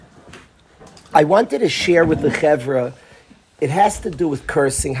I wanted to share with the Chevra. It has to do with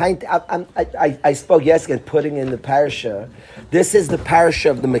cursing. I spoke yesterday putting in the parasha. This is the parasha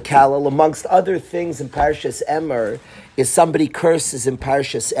of the Mekalel. Amongst other things in Parashas Emor is somebody curses in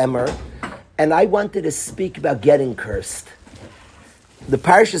Parashas Emor. And I wanted to speak about getting cursed. The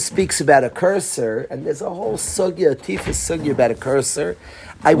parasha speaks about a curser, and there's a whole sugya, a tifus sugya about a curser.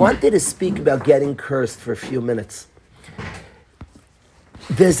 I wanted to speak about getting cursed for a few minutes.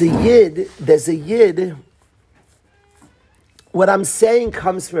 There's a yid. What I'm saying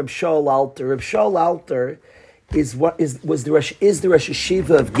comes from Reb Shaul Alter. Reb Shaul Alter is the Rosh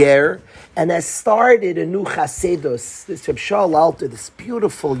Yeshiva of Ger, and has started a new Chasidus. This Reb Shaul Alter, this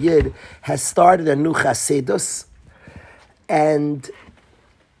beautiful yid, has started a new Chasidus, and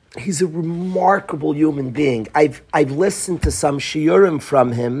he's a remarkable human being. I've listened to some shiurim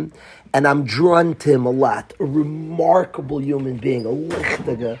from him, and I'm drawn to him a lot. A remarkable human being, a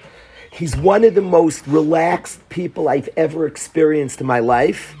lichtiga. He's one of the most relaxed people I've ever experienced in my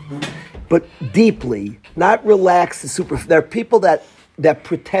life, but deeply, not relaxed. There are people that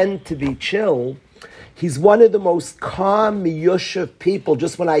pretend to be chill. He's one of the most calm, miyushav people.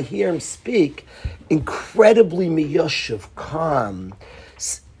 Just when I hear him speak, incredibly miyushav, calm,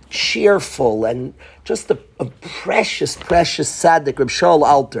 cheerful, and just a precious tzaddik, Reb Shaul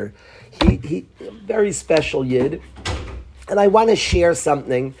Alter. He very special yid, and I want to share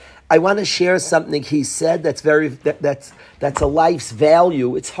something. He said that's a life's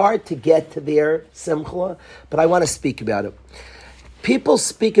value. It's hard to get to their simcha, but I want to speak about it. People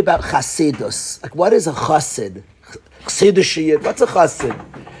speak about chasidus. Like, what is a chasid? Chassidish yid. What's a chasid?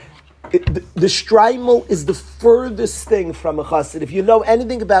 The shtreimel is the furthest thing from a chassid. If you know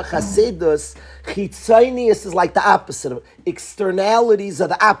anything about chassidus, chitzonius is like the opposite of it. Externalities are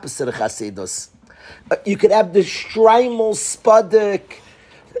the opposite of chassidus. You could have the shtreimel spadik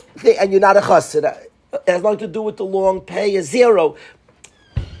thing, and you're not a chassid. It has nothing to do with the long pay, a zero.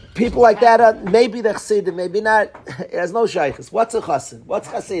 People like that, maybe they're chassidim, maybe not. It has no shaykhs. What's a chassid? What's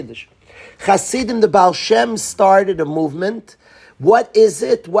chassidish? Chassidim, the Baal Shem started a movement. What is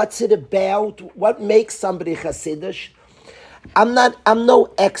it? What's it about? What makes somebody chassidish? I'm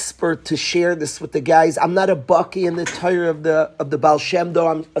no expert to share this with the guys. I'm not a bucky in the Torah of the Baal Shem, though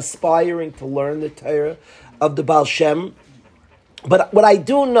I'm aspiring to learn the Torah of the Baal Shem. But what I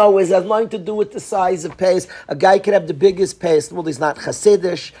do know is it has nothing to do with the size of payas. A guy could have the biggest payas. Well, he's not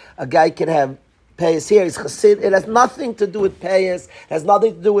chassidish. A guy could have payas here. He's chassid. It has nothing to do with payas. It has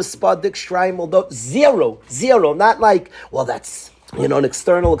nothing to do with spadik shtreimel. Zero. Not like, well, that's an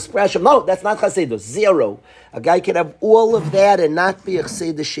external expression. No, that's not chasidus. Zero. A guy can have all of that and not be a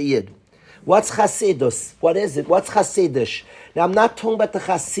chassidish yid. What's chasidus? What is it? What's chassidish? Now, I'm not talking about the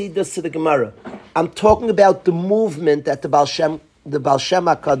chasidus of the Gemara. I'm talking about the movement that the Baal Shem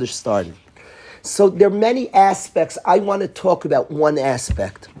HaKadosh started. So there are many aspects. I want to talk about one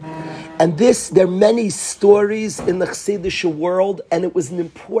aspect. And there are many stories in the chassidish world, and it was an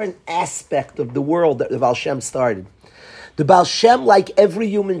important aspect of the world that the Baal Shem started. The Baal Shem, like every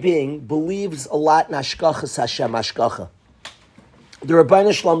human being, believes a lot in Hashkachas Hashem, Hashkacha. The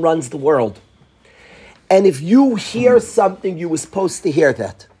Rabbeinu Shalom runs the world. And if you hear something, you were supposed to hear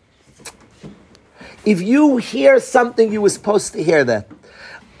that. If you hear something, you were supposed to hear that.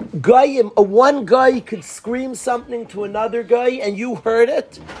 One guy could scream something to another guy, and you heard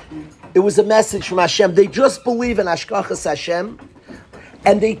it. It was a message from Hashem. They just believe in Hashkachas Hashem.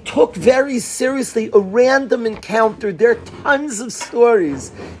 And they took very seriously a random encounter. There are tons of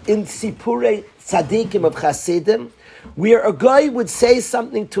stories in Sipurei Tzadikim of Chassidim where a guy would say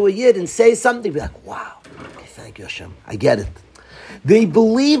something to a yid and say something, be like, wow, okay, thank you, Hashem, I get it. They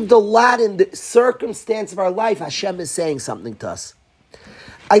believed a lot in the circumstance of our life. Hashem is saying something to us.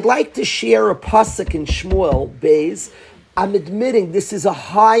 I'd like to share a pasuk in Shmuel Beis. I'm admitting this is a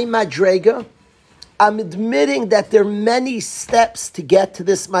high madrega. I'm admitting that there are many steps to get to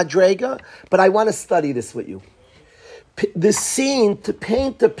this madrega, but I want to study this with you. The scene, to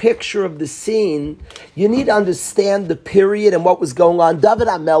paint the picture of the scene, you need to understand the period and what was going on. David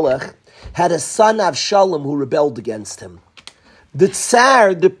HaMelech had a son, Avshalom, who rebelled against him. The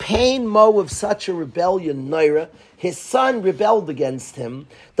Tsar, the pain of such a rebellion, Naira, his son rebelled against him.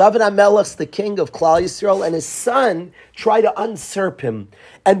 David HaMelech's the king of Klal Yisrael, and his son tried to usurp him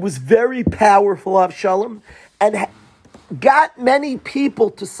and was very powerful, Avshalom, and got many people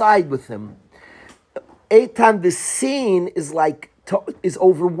to side with him. Eitan, the scene is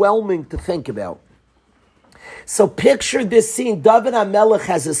overwhelming to think about. So picture this scene. David HaMelech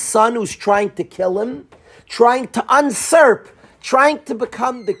has a son who's trying to kill him, trying to usurp, trying to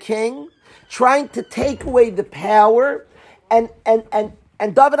become the king, trying to take away the power, and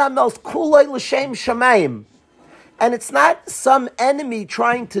And David HaMelech kulei l'shem shamayim. And it's not some enemy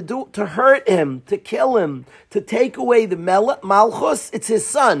trying to hurt him, to kill him, to take away the Malchus. It's his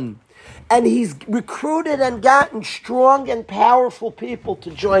son. And he's recruited and gotten strong and powerful people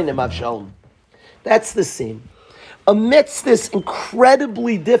to join him, Avshalom. That's the scene. Amidst this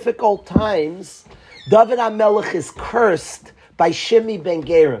incredibly difficult times, David HaMelech is cursed by Shimi ben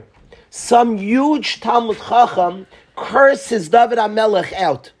Gera. Some huge Talmud Chacham curses David HaMelech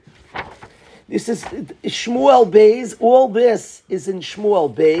out. This is Shmuel Beis. All this is in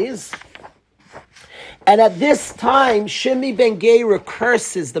Shmuel Beis. And at this time, Shimi ben Gera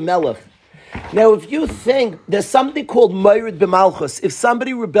curses the Melech. Now, if you think there's something called Moirid b'Malchus, if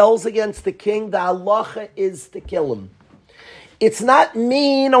somebody rebels against the king, the halacha is to kill him. It's not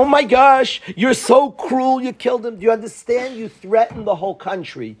mean, oh my gosh, you're so cruel, you killed him. Do you understand? You threaten the whole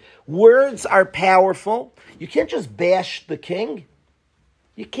country. Words are powerful. You can't just bash the king.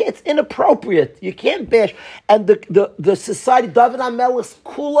 You can't, it's inappropriate. You can't bash. And the society, David HaMelech's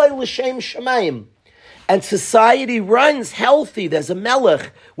kulei l'shem shamayim. And society runs healthy. There's a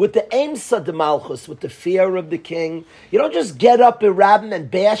melech with the Eimsa de Malchus, with the fear of the king. You don't just get up in Rabbin and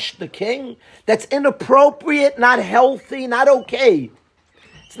bash the king. That's inappropriate, not healthy, not okay.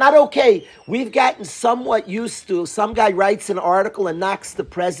 It's not okay. We've gotten somewhat used to, some guy writes an article and knocks the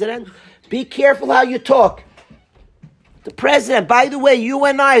president. Be careful how you talk. The president, by the way, you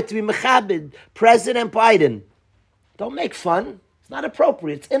and I have to be mechabed, President Biden. Don't make fun. It's not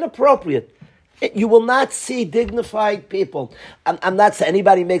appropriate. It's inappropriate. You will not see dignified people. I'm not saying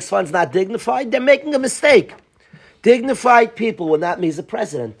anybody makes fun is not dignified. They're making a mistake. Dignified people will not mean he's a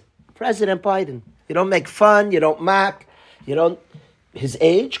president. President Biden. You don't make fun. You don't mock. You don't. His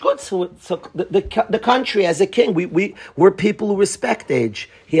age, good. So the country as a king, we're people who respect age.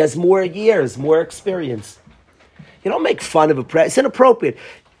 He has more years, more experience. You don't make fun of a president. It's inappropriate.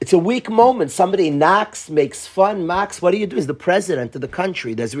 It's a weak moment. Somebody knocks, makes fun, mocks. What do? He's the president of the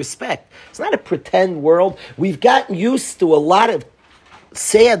country. There's respect. It's not a pretend world. We've gotten used to a lot of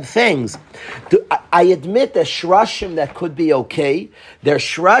sad things. I admit there's shrushim that could be okay. There's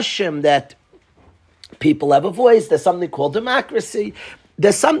shrushim that people have a voice. There's something called democracy.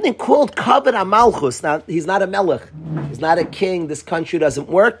 There's something called kavod hamalchus. Now, he's not a melech. He's not a king. This country doesn't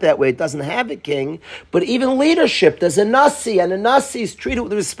work that way. It doesn't have a king. But even leadership, there's a nasi, and a nasi is treated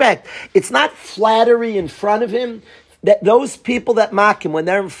with respect. It's not flattery in front of him. That those people that mock him, when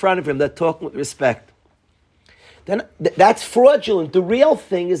they're in front of him, they're talking with respect. Then that's fraudulent. The real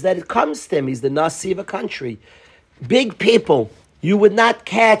thing is that it comes to him. He's the nasi of a country. Big people. You would not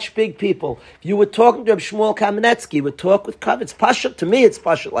catch big people. If you were talking to Reb Shmuel Kamenetsky, you would talk with kavod. It's pashut. To me, it's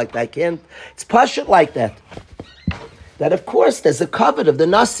pashut like that. It's pashut like that. That, of course, there's a kavod of the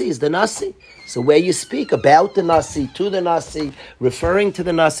nasi. Is the nasi. So where you speak about the nasi, to the nasi, referring to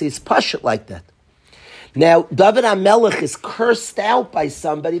the nasi, it's pashut like that. Now, David HaMelech is cursed out by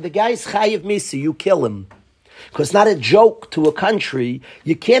somebody. The guy's chayiv misa. You kill him. Because it's not a joke to a country.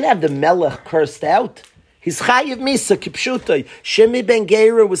 You can't have the melech cursed out. He's chayiv misa, kipshutai. Shimi ben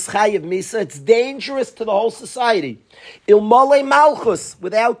Gera was chayiv misa. It's dangerous to the whole society. Ilmole malchus,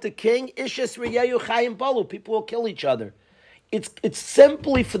 without the king, ishes reyeyu chayim balu. People will kill each other. It's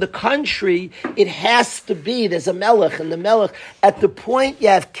simply for the country, it has to be. There's a melech, and the melech, at the point you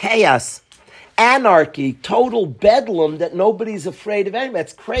have chaos, anarchy, total bedlam that nobody's afraid of anybody.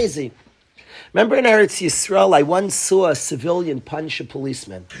 That's crazy. Remember in Eretz Yisrael, I once saw a civilian punch a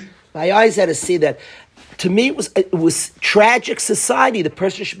policeman. My eyes had to see that. To me, it was tragic society. The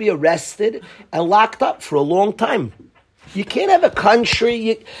person should be arrested and locked up for a long time. You can't have a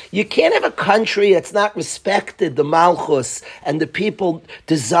country. You can't have a country that's not respected the malchus and the people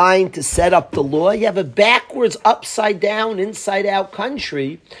designed to set up the law. You have a backwards, upside down, inside out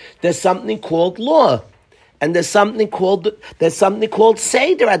country. There's something called law, and there's something called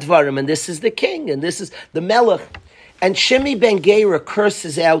seder advarim, and this is the king, and this is the melech. And Shimi ben Gera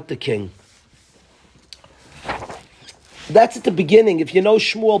curses out the king. That's at the beginning. If you know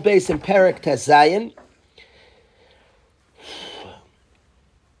Shmuel Beis in Perek Tezayin,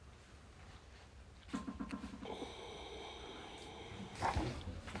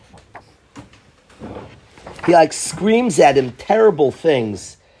 he screams at him terrible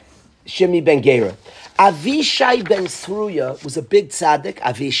things. Shimi ben Gera. Avishai ben Sruya was a big tzaddik,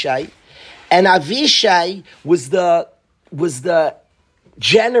 Avishai, and Avishai was the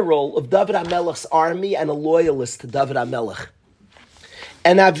general of David HaMelech's army and a loyalist to David HaMelech.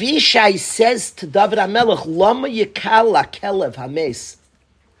 And Avishai says to David HaMelech, Lama yikal lakelev hames.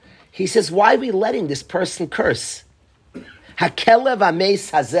 He says, why are we letting this person curse? Hakelev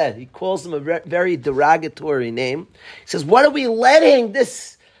Ames Hazeh. He calls him a very derogatory name. He says, what are we letting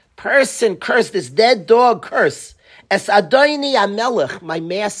this person curse, this dead dog curse? Es Adoni Amelech, my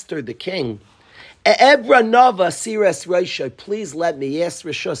master, the king. Ebra Nova Siras Reisha, please let me. Yes,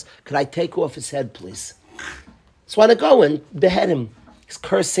 Rishus, could I take off his head, please? Just want to go and behead him. He's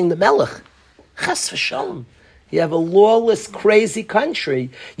cursing the Melech. Chas v'shalom. You have a lawless, crazy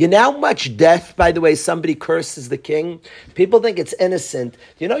country. You know how much death, by the way, somebody curses the king? People think it's innocent.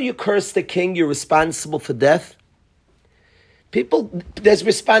 You know, you curse the king, you're responsible for death. There's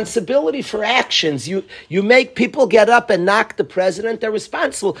responsibility for actions. You make people get up and knock the president, they're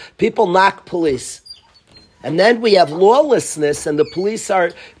responsible. People knock police. And then we have lawlessness, and the police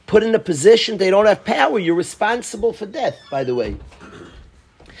are put in a position they don't have power. You're responsible for death, by the way.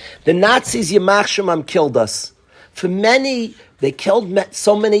 The Nazis, Yamach Shemam, killed us. They killed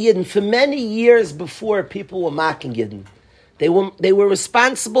so many Yidden. For many years before, people were mocking Yidden. They were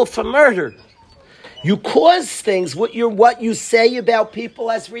responsible for murder. You cause things, what you say about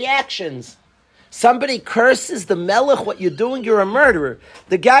people as reactions. Somebody curses the Melech, what you're doing, you're a murderer.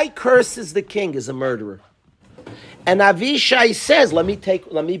 The guy curses the king is a murderer. And Avishai says, let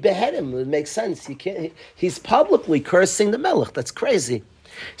me behead him. It makes sense. He's publicly cursing the Melech. That's crazy.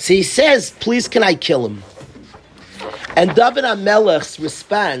 So he says, please can I kill him? And David HaMelech's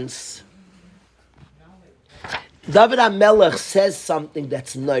response, David HaMelech says something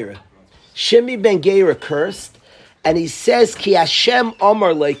that's Naira. Shimi ben Gera cursed, and he says, Ki Hashem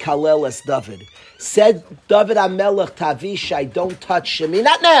Omar le Kalel es David. Said David HaMelech to Avishai, don't touch Shimi.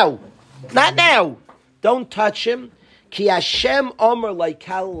 Not now. Don't touch him. Ki Hashem Omar le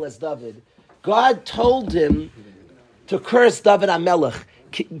Kalel es David. God told him to curse David HaMelech.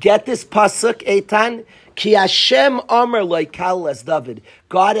 Get this pasuk, Eitan. Ki Hashem Omer lo Kalel es David.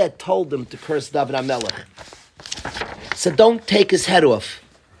 God had told him to curse David HaMelech. So don't take his head off.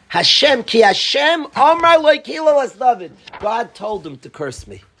 Hashem, Ki Hashem Omer lo Kalel es David. God told him to curse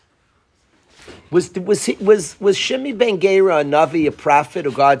me. Was Shimi ben Gera a Navi, a prophet,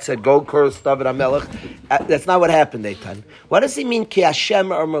 who God said, go curse David HaMelech? That's not what happened, Eitan. What does he mean, Ki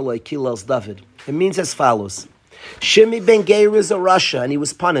Hashem Omer lo Kalel es David? It means as follows. Shimi ben Gera is a Rasha, and he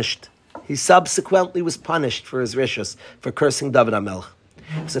was punished. He subsequently was punished for his rishus, for cursing David HaMelech.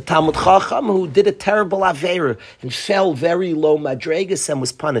 He was a Talmud Chacham who did a terrible Aveira and fell very low madregas and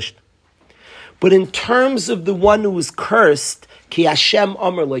was punished. But in terms of the one who was cursed, Ki Hashem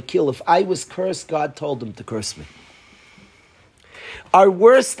Omer lo Kil, if I was cursed, God told him to curse me. Our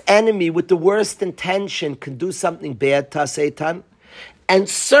worst enemy with the worst intention can do something bad to us, Eitan. And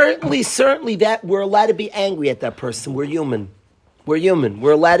certainly that we're allowed to be angry at that person. We're human.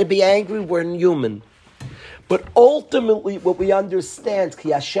 We're allowed to be angry. We're human. But ultimately, what we understand, Ki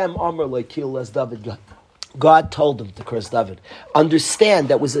Hashem Amar lo Kil es David. God told him to curse David. Understand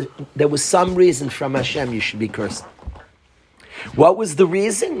there was some reason from Hashem you should be cursed. What was the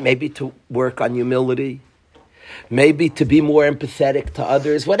reason? Maybe to work on humility. Maybe to be more empathetic to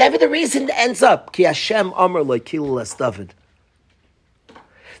others. Whatever the reason ends up, Ki Hashem Amar lo Kil es David.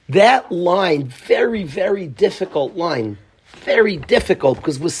 That line, very, very difficult line. Very difficult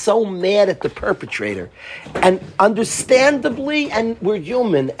because we're so mad at the perpetrator. And understandably, and we're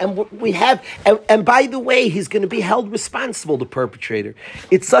human, and we have, and by the way, he's going to be held responsible, the perpetrator.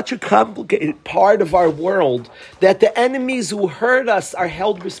 It's such a complicated part of our world that the enemies who hurt us are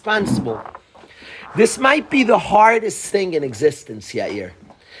held responsible. This might be the hardest thing in existence, Yair.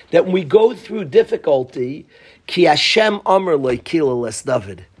 That when we go through difficulty, Ki Hashem Amar lo Kil es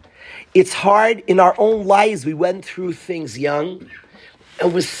David. It's hard in our own lives. We went through things young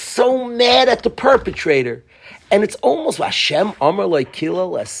and we're so mad at the perpetrator. And it's almost Hashem, Amar lo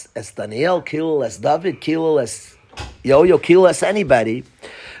Kil es Daniel, Kil es David, Kil es Yo-Yo, Kil es anybody.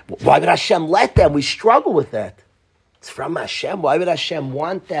 Why would Hashem let them? We struggle with that. It's from Hashem. Why would Hashem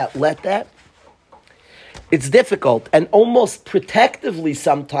want that, let that? It's difficult. And almost protectively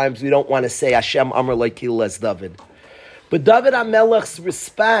sometimes we don't want to say Hashem, Amar lo Kil es David. But David HaMelech's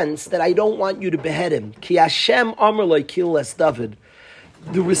response that I don't want you to behead him, Ki Hashem Amar lo Kil es David,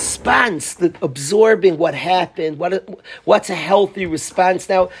 the response, the absorbing what happened, what's a healthy response?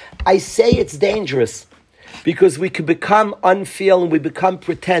 Now, I say it's dangerous because we could become unfeeling, we become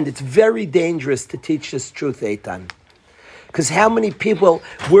pretend. It's very dangerous to teach this truth, Eitan. Because how many people,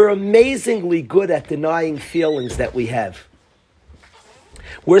 we're amazingly good at denying feelings that we have.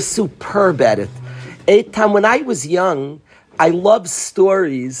 We're superb at it. Eitan, when I was young, I loved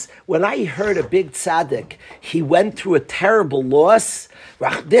stories. When I heard a big tzaddik, he went through a terrible loss.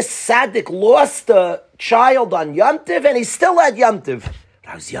 This tzaddik lost a child on Yom Tov, and he still had Yom Tov. When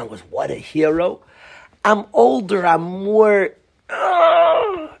I was young, what a hero. I'm older, I'm more...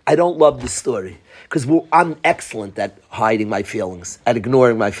 I don't love the story. Because I'm excellent at hiding my feelings, at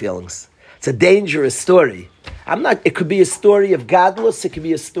ignoring my feelings. It's a dangerous story. It could be a story of gadlus, it could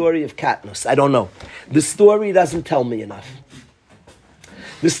be a story of katnus. I don't know. The story doesn't tell me enough.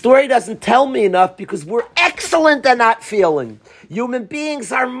 The story doesn't tell me enough because we're excellent at not feeling. Human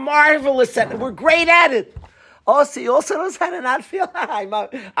beings are marvelous at it. We're great at it. Also, he also knows how to not feel.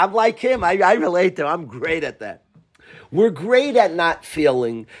 I'm like him. I relate to him. I'm great at that. We're great at not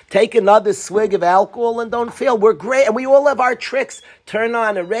feeling. Take another swig of alcohol and don't feel. We're great. And we all have our tricks. Turn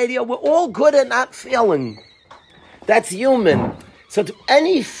on a radio. We're all good at not feeling. That's human. So to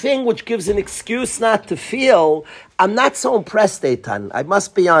anything which gives an excuse not to feel, I'm not so impressed, Eitan. I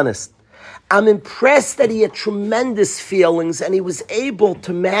must be honest. I'm impressed that he had tremendous feelings and he was able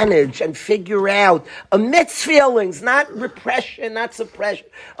to manage and figure out amidst feelings, not repression, not suppression,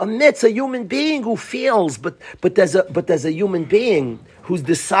 amidst a human being who feels, but there's a human being who's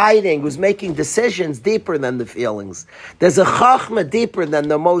deciding, who's making decisions deeper than the feelings. There's a chachma deeper than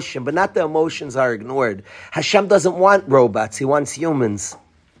the emotion, but not the emotions are ignored. Hashem doesn't want robots, he wants humans.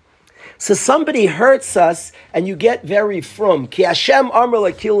 So somebody hurts us, and you get very frum. Ki Hashem Amar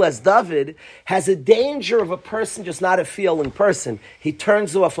Lakil as David has a danger of a person just not a feeling person. He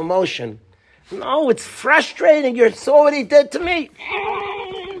turns off emotion. No, it's frustrating. You saw what he did to me.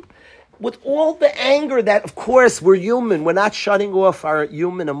 With all the anger that, of course, we're human. We're not shutting off our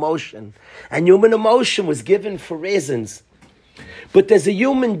human emotion. And human emotion was given for reasons. But there's a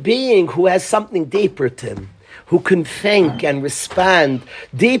human being who has something deeper to him, who can think and respond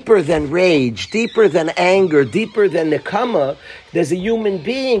deeper than rage, deeper than anger, deeper than nekama. There's a human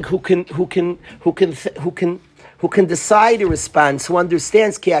being who can decide to respond, who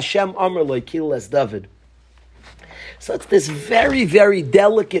understands Ki Hashem Amar Lo Kil as David. So it's this very, very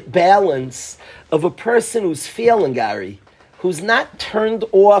delicate balance of a person who's feeling, Gary, who's not turned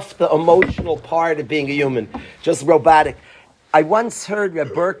off the emotional part of being a human, just robotic. I once heard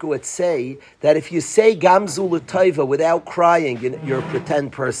Reb Berkowitz say that if you say Gamzu L'Taiva without crying, you're a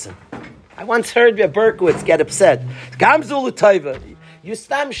pretend person. I once heard Reb Berkowitz get upset. Gamzu L'Taiva. You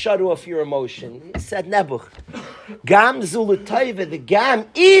stam shut off your emotion. He said, Nebuch. Gamzu L'Taiva, the Gam,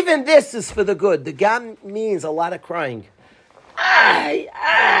 even this is for the good. The Gam means a lot of crying.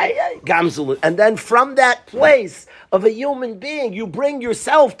 Gamzu. And then from that place of a human being, you bring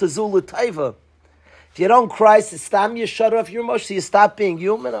yourself to Zulu Taiva. If you don't cry, Stam, you shut off your emotion, you stop being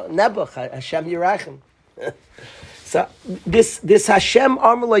human. Nebuch, Hashem Yerachim. So this Hashem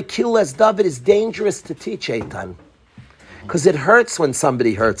Amar Lo Kil as David is dangerous to teach, Eitan. Because it hurts when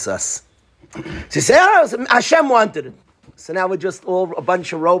somebody hurts us. So you say, Hashem wanted it. So now we're just all a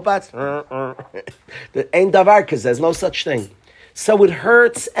bunch of robots. There ain't davar, because there's no such thing. So it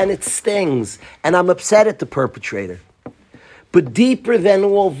hurts and it stings. And I'm upset at the perpetrator. But deeper than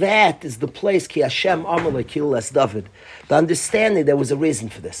all that is the place, Ki Hashem Amar Lo Kil as David. The understanding there was a reason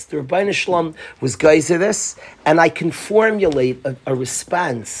for this. The Rebbeinu Shalom was geyser this, and I can formulate a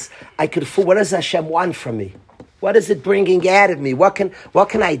response. What does Hashem want from me? What is it bringing out of me? What can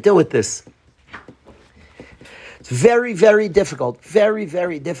I do with this? It's very, very difficult. Very,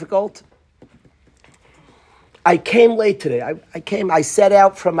 very difficult. I came late today. I set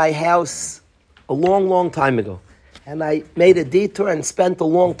out from my house a long, long time ago. And I made a detour and spent a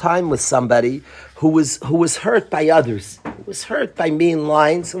long time with somebody who was hurt by others. Who was hurt by mean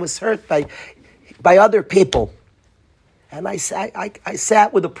lines. Who was hurt by other people. And I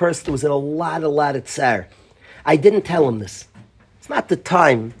sat with a person who was in a lot of tsar. I didn't tell him this. It's not the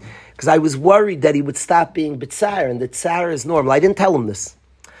time, because I was worried that he would stop being b'tsar, and that tsar is normal. I didn't tell him this.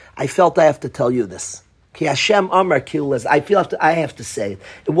 I felt I have to tell you this. Ki Hashem Amar Kil as I feel I have to say it.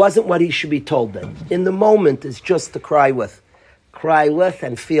 It wasn't what he should be told then. In the moment, it's just to cry with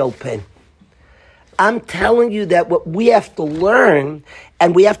and feel pain. I'm telling you that what we have to learn,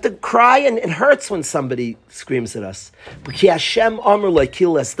 and we have to cry, and it hurts when somebody screams at us. But Ki Hashem Amar Lo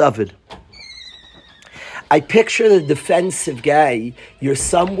Kil as David. I picture the defensive guy. You're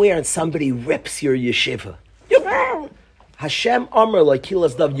somewhere and somebody rips your yeshiva. Hashem Amar Lo Kil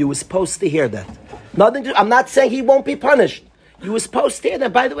as David. You were supposed to hear that. I'm not saying he won't be punished. You were supposed to hear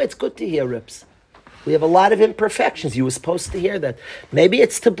that. By the way, it's good to hear rips. We have a lot of imperfections. You were supposed to hear that. Maybe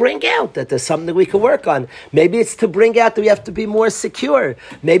it's to bring out that there's something we can work on. Maybe it's to bring out that we have to be more secure.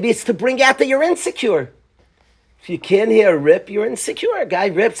 Maybe it's to bring out that you're insecure. If you can't hear a rip, you're insecure. A guy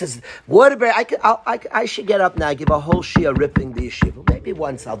rips, says, "What about I should get up now and give a whole shia ripping the yeshiva." Maybe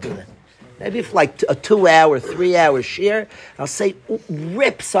once I'll do that. Maybe if like a 2-hour, 3-hour shir, I'll say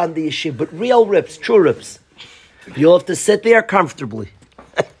rips on the yeshiva, but real rips, true rips. You'll have to sit there comfortably.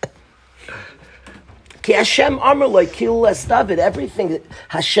 Ki Hashem Amar Lo Kil Es David. Everything that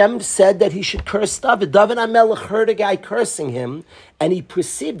Hashem said that he should curse David. David HaMelech heard a guy cursing him, and he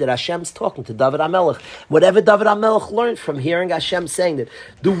perceived that Hashem's talking to David HaMelech. Whatever David HaMelech learned from hearing Hashem saying that.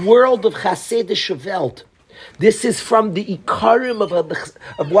 The world of Chassidische Welt. This is from the Ikarim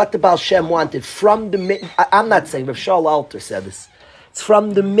of what the Baal Shem wanted. I'm not saying, Rav Shaul Alter said this. It's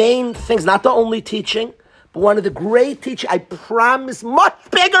from the main things, not the only teaching, but one of the great teaching. I promise, much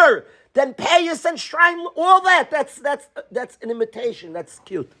bigger than Payas and Shrine, all that. That's an imitation. That's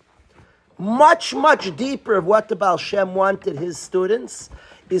cute. Much, much deeper of what the Baal Shem wanted his students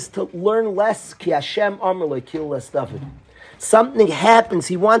is to learn less. Ki Hashem Amar Lo Kil Es David. Something happens.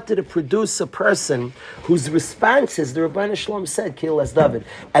 He wanted to produce a person whose response is, the Rabbeinu Shalom said, Kil Es David.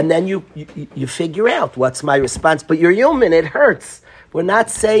 And then you figure out what's my response. But you're human. It hurts. We're not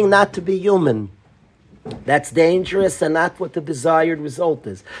saying not to be human. That's dangerous and not what the desired result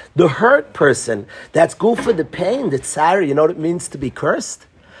is. The hurt person, that's good for the pain, that's sorry. You know what it means to be cursed?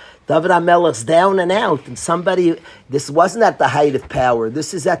 David HaMelech's down and out, and this wasn't at the height of power.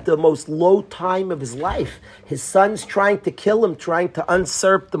 This is at the most low time of his life. His son's trying to kill him, trying to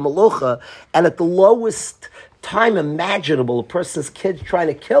usurp the Melucha, and at the lowest time imaginable, a person's kid trying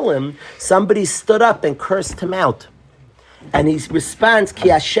to kill him, somebody stood up and cursed him out. And he responds, Ki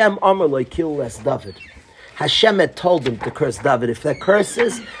Hashem Amar Lo Kil Es David. Hashem had told him to curse David. If that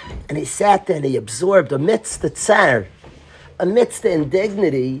curses, and he sat there and he absorbed amidst the tsar, amidst the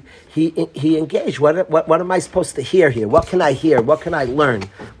indignity, he engaged. What am I supposed to hear here? What can I hear? What can I learn?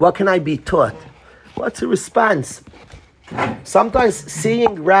 What can I be taught? What's a response? Sometimes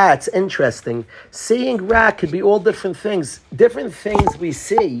seeing Ra, it's interesting. Seeing Ra could be all different things. Different things we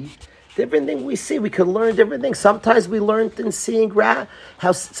see. Different things we see. We could learn different things. Sometimes we learned in seeing Ra,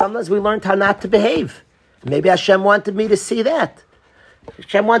 sometimes we learned how not to behave. Maybe Hashem wanted me to see that.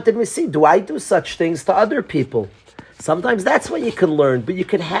 Hashem wanted me to see, do I do such things to other people? Sometimes that's what you can learn, but you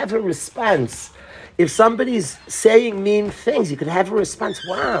can have a response. If somebody's saying mean things, you could have a response.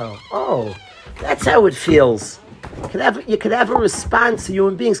 Wow, oh, that's how it feels. You could have a response to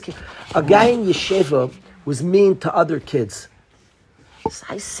human beings. A guy in yeshiva was mean to other kids. So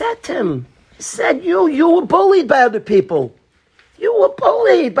I said to him, you were bullied by other people. You were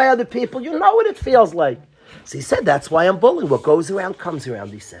bullied by other people. You know what it feels like. So he said, that's why I'm bullying. What goes around comes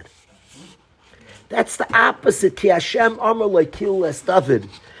around, he said. That's the opposite. Ki Hashem Amar Lo Kil Es David.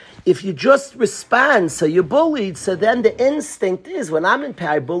 If you just respond, so you're bullied, so then the instinct is, when I'm in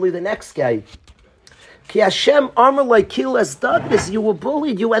power, I bully the next guy. Ki Hashem Amar Lo Kil Es David is, you were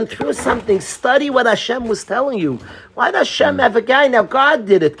bullied, you went through something. Study what Hashem was telling you. Why does Hashem have a guy? Now God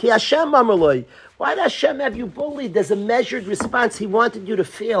did it. Ki Hashem Amar Lo. Why does Hashem have you bullied? There's a measured response He wanted you to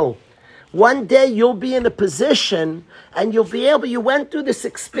feel. One day you'll be in a position and you'll be able, you went through this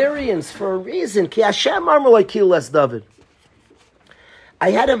experience for a reason. Ki Hashem Amar Lo Kil Es David.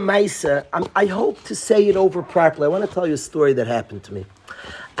 I had a Maisa. I hope to say it over properly. I want to tell you a story that happened to me.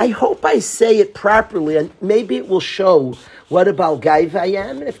 I hope I say it properly, and maybe it will show what about Gaiva I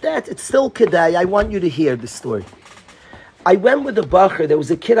am. And if it's still Kedai, I want you to hear the story. I went with a bacher. There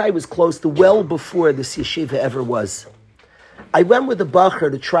was a kid I was close to well before this yeshiva ever was. I went with a bacher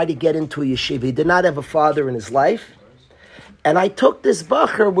to try to get into a yeshiva. He did not have a father in his life. And I took this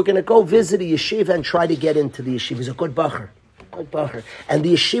bacher. We're going to go visit a yeshiva and try to get into the yeshiva. He's a good bacher. Good bacher. And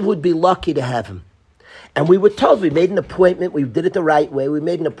the yeshiva would be lucky to have him. And we were told, we made an appointment. We did it the right way. We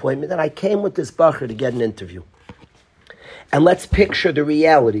made an appointment. And I came with this bacher to get an interview. And let's picture the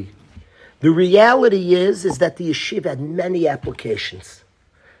reality. The reality is that the yeshiva had many applications.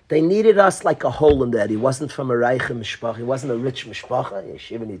 They needed us like a hole in that. He wasn't from a reiche mishpacha. He wasn't a rich mishpacha.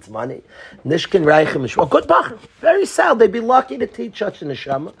 Yeshiva needs money. Nishkin reiche mishpacha. Good bacher. Very sad. They'd be lucky to teach such a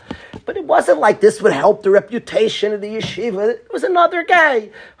neshama. But it wasn't like this would help the reputation of the yeshiva. It was another guy.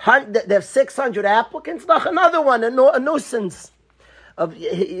 They have 600 applicants. Another one, a nuisance.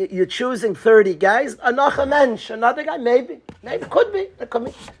 You're choosing 30 guys. Another mensch. Another guy, maybe. Could be.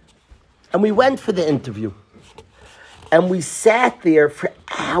 And we went for the interview. And we sat there for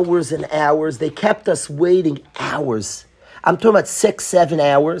hours and hours. They kept us waiting hours. I'm talking about 6-7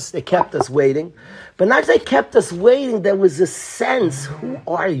 hours. They kept us waiting. But not they kept us waiting, there was a sense, who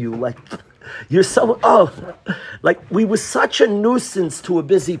are you? Like, you're so, like we were such a nuisance to a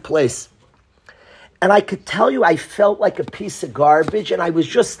busy place. And I could tell you, I felt like a piece of garbage, and I was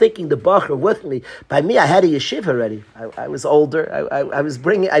just thinking the bacher with me. By me, I had a yeshiva already. I was older. I was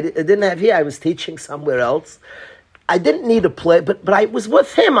bringing, I didn't have here, I was teaching somewhere else. I didn't need a play, but I was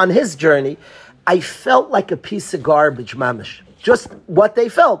with him on his journey. I felt like a piece of garbage, mamish. Just what they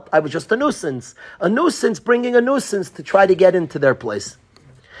felt. I was just a nuisance. A nuisance bringing a nuisance to try to get into their place.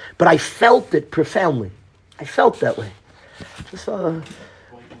 But I felt it profoundly. I felt that way. Just, I'm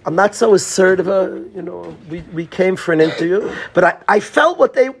not so assertive, we came for an interview, but I felt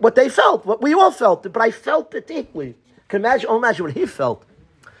what they felt, what we all felt, but I felt it deeply. Can imagine what he felt.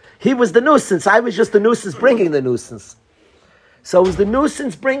 He was the nuisance. I was just the nuisance bringing the nuisance. So it was the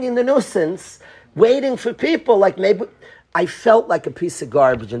nuisance bringing the nuisance, waiting for people. Like maybe I felt like a piece of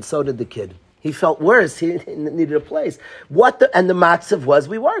garbage, and so did the kid. He felt worse. He needed a place. And the matzav was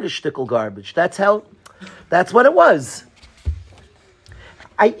we were the shtickle garbage. That's what it was.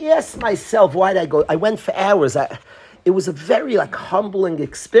 I asked myself, why did I go? I went for hours. It was a very humbling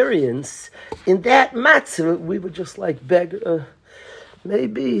experience. In that matzah, we were just beg,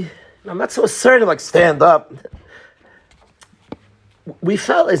 maybe, I'm not so assertive, stand up. We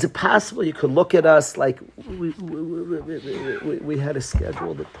felt, is it possible you could look at us like we had a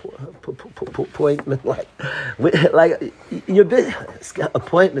scheduled appointment, your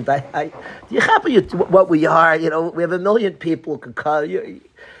appointment. You happy what we are? We have a million people who could call you.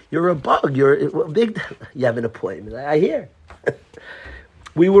 You're a bug. You're a big. You have an appointment. I hear.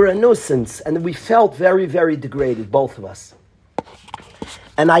 We were a nuisance, and we felt very, very degraded, both of us.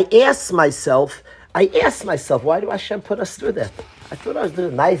 And I asked myself, why do Hashem put us through that? I thought I was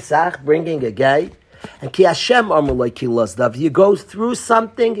doing a nice zach, bringing a guy. And ki Hashem amar lo ki lasdav. You go through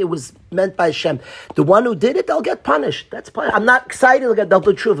something, it was meant by Hashem. The one who did it, they'll get punished. That's punished. I'm not excited. They'll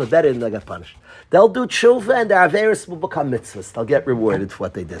do tshuva. Better than they'll get punished. They'll do tshuva, and their averis will become mitzvahs. They'll get rewarded for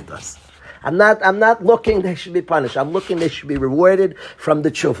what they did to us. I'm not looking they should be punished. I'm looking they should be rewarded from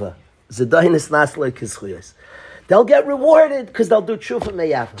the tshuva. Zedayinis nasle kizchuyos. They'll get rewarded because they'll do tshuva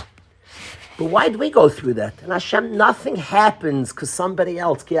meyava. But why do we go through that? And Hashem, nothing happens because somebody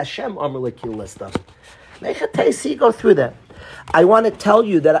else. Ki Hashem amar lekil stuff. You go through that. I want to tell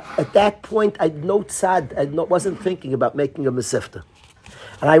you that at that point I wasn't thinking about making a mesifta.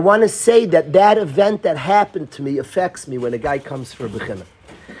 And I want to say that event that happened to me affects me when a guy comes for a bechina.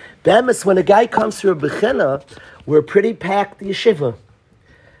 Be'emes, when a guy comes for a bechina, we're a pretty packed yeshiva.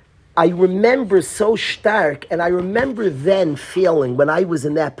 I remember so stark, and I remember then feeling when I was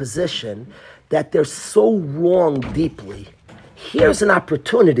in that position that they're so wrong deeply. Here's an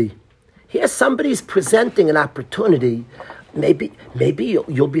opportunity. Here's somebody's presenting an opportunity. Maybe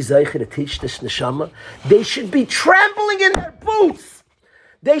you'll be zeicher to teach this neshama. They should be trembling in their boots.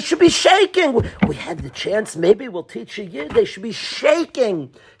 They should be shaking. We had the chance. Maybe we'll teach a year. They should be shaking.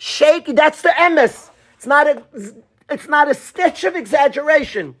 That's the emes. It's not a stitch of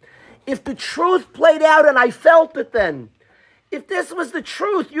exaggeration. If the truth played out, and I felt it then, if this was the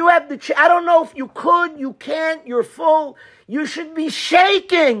truth, you have I don't know if you could, you can't, you're full. You should be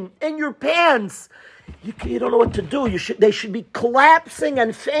shaking in your pants. You don't know what to do. They should be collapsing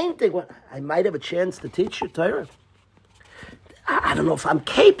and fainting. Well, I might have a chance to teach you Torah. I don't know if I'm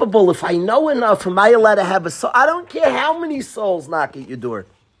capable, if I know enough. Am I allowed to have a soul? I don't care how many souls knock at your door.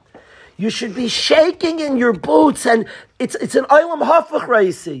 You should be shaking in your boots, and it's an olam hafach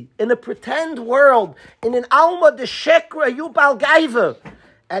reisi, in a pretend world, in an alma de shekra, you bal gaiva.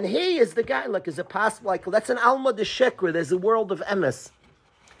 And he is the guy, is it possible? That's an alma de shekra. There's a world of emes.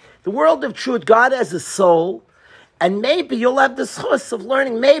 The world of truth, God has a soul, and maybe you'll have the schus of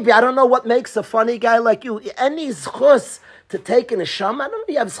learning. Maybe, I don't know what makes a funny guy like you. Any schus to take in a shama, I don't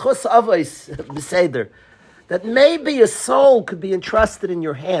know, you have schus avos, beseder. That maybe a soul could be entrusted in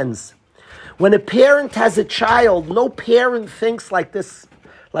your hands. When a parent has a child, no parent thinks like this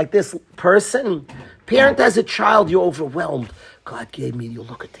person. Parent has a child, you're overwhelmed. God gave me, you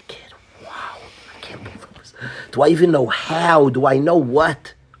look at the kid. Wow, I can't believe this. Do I even know how? Do I know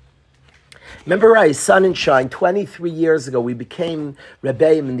what? Remember Son and Shine, 23 years ago, we became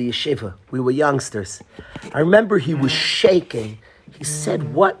Rebbeim in the yeshiva. We were youngsters. I remember he was shaking. He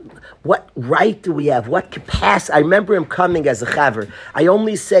said, what right do we have? What capacity? I remember him coming as a chaver. I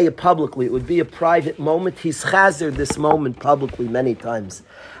only say it publicly. It would be a private moment. He's chazered this moment publicly many times.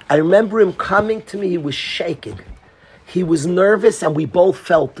 I remember him coming to me. He was shaking. He was nervous, and we both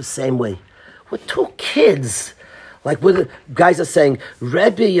felt the same way. We're two kids. When the guys are saying,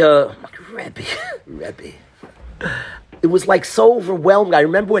 Rebbe. It was so overwhelming. I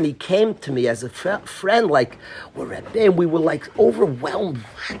remember when he came to me as a friend, we're Rebbe, and we were overwhelmed.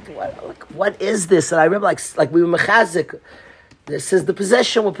 What is this? And I remember we were mechazik. This is the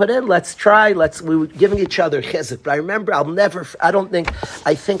position we put in. Let's try. We were giving each other chizik. But I remember, I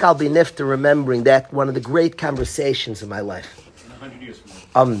think I'll be nifta remembering that one of the great conversations of my life. 100 years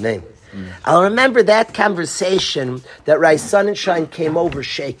from now. Amen. I'll remember that conversation that Son and Shine came over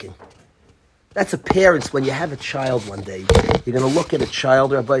shaking. That's a parent's, when you have a child one day, you're going to look at a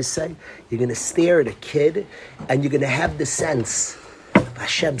child, Rabbi say, you're going to stare at a kid, and you're going to have the sense,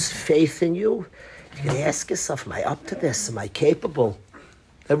 Hashem's faith in you, you're going to ask yourself, am I up to this? Am I capable?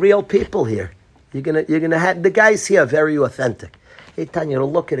 They're real people here. You're gonna have, the guys here are very authentic. Hey, Tanya, to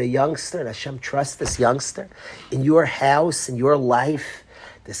look at a youngster, and Hashem trusts this youngster in your house, in your life.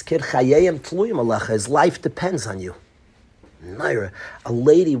 This kid, Chayeyim Tluyim Alecha, his life depends on you. Naira, a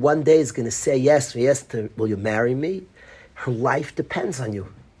lady one day is going to say yes, will you marry me? Her life depends on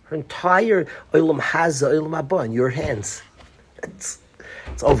you. Her entire Olam Haza, Olam Haba in your hands. It's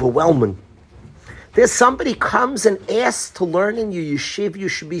overwhelming. There's somebody comes and asks to learn in you yeshiva, you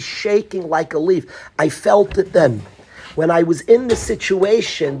should be shaking like a leaf. I felt it then. When I was in the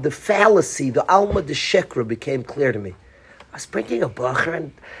situation, the fallacy, the alma de shekra became clear to me. I was bringing a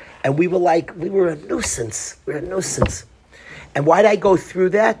bacher and we were a nuisance. We were a nuisance. And why did I go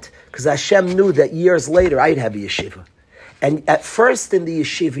through that? Because Hashem knew that years later I'd have a yeshiva. And at first in the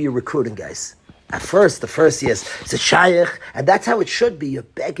yeshiva, you're recruiting guys. At first, the first years, it's a shaykh, and that's how it should be. You're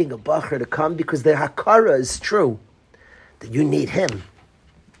begging a bacher to come because the hakara is true. That you need him.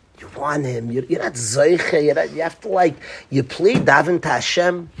 You want him. You're not zoiche. You have to you plead, daven to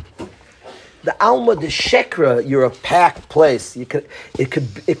Hashem. The alma, the shekra, you're a packed place. It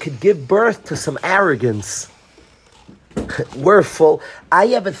could give birth to some arrogance. We're full. I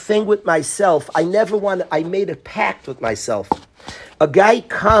have a thing with myself. I made a pact with myself. A guy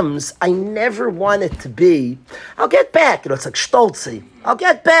comes, I never want it to be, I'll get back. It's like stolzi. I'll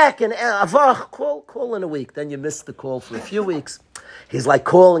get back and call in a week. Then you miss the call for a few weeks. He's like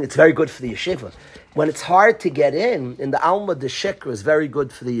calling. It's very good for the yeshiva. When it's hard to get in the Alma de Shekra is very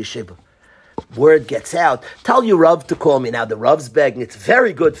good for the yeshiva. Word gets out. Tell your Rav to call me. Now the Rav's begging. It's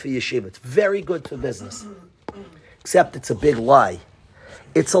very good for yeshiva. It's very good for business. Except it's a big lie.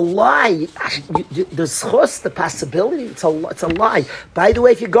 It's a lie. There's chus, the possibility. It's a lie. By the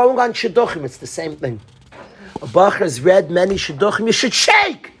way, if you're going on shidduchim, it's the same thing. A bacher has read many shidduchim. You should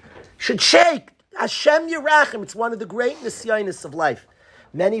shake. Hashem Yerachim. It's one of the great nisyonis of life.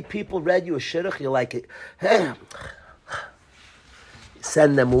 Many people read you a shidduch. You like it. You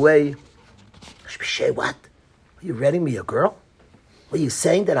send them away. What? Are you reading me a girl? Are you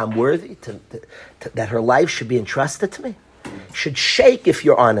saying that I'm worthy that her life should be entrusted to me? Should shake if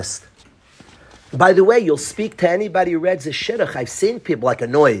you're honest. By the way, you'll speak to anybody who reads a shidduch. I've seen people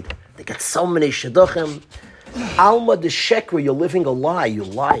annoyed. They got so many shidduchim. Alma de shekra, you're living a lie, you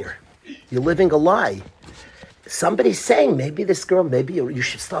liar. You're living a lie. Somebody's saying, maybe this girl, maybe you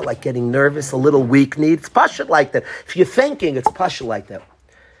should start getting nervous, a little weak-kneed. It's pashut like that. If you're thinking, it's pashut like that.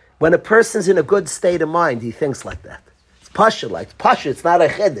 When a person's in a good state of mind, he thinks like that. It's pashut, it's not a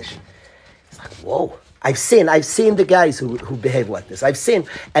chiddush. It's like, whoa. I've seen the guys who behave like this. I've seen,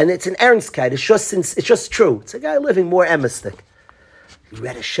 and it's an ernstkeit. It's just true. It's a guy living more emistic. You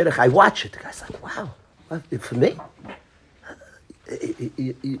read a shidduch. I watch it. The guy's like, wow, for me?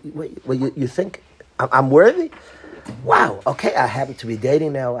 You think I'm worthy? Wow. Okay, I happen to be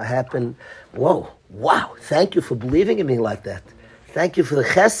dating now. Wow. Thank you for believing in me like that. Thank you for the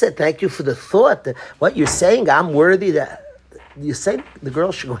chesed. Thank you for the thought. What you're saying, I'm worthy that. You say the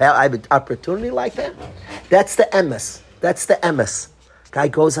girl should have an opportunity like that? That's the emes. Guy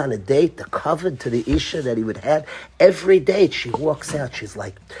goes on a date, the covered to the isha that he would have. Every date she walks out,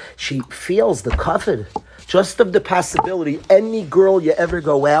 she feels the covered. Just of the possibility, any girl you ever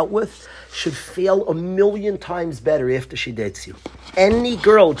go out with should feel 1,000,000 times better after she dates you. Any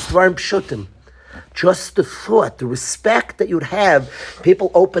girl, it's dvarim pshutim. Just the thought, the respect that you'd have.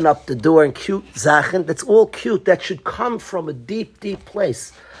 People open up the door and cute zachen. That's all cute. That should come from a deep, deep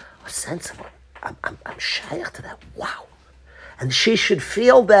place. A sense of, I'm shaykh to that. Wow. And she should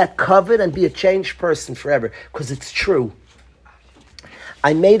feel that covered and be a changed person forever. Because it's true.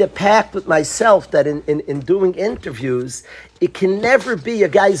 I made a pact with myself that in doing interviews, it can never be a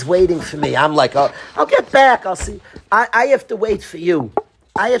guy's waiting for me. I'm like, oh, I'll get back. I'll see. I have to wait for you.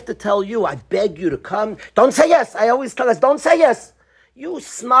 I have to tell you, I beg you to come. Don't say yes. I always tell us, don't say yes. You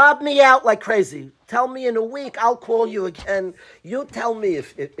snob me out like crazy. Tell me in a week, I'll call you again. You tell me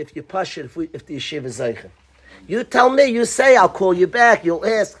if you push it, if the yeshiva is zeichen. You tell me, you say, I'll call you back. You'll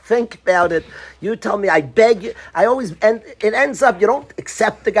ask, think about it. You tell me, I beg you. And it ends up, you don't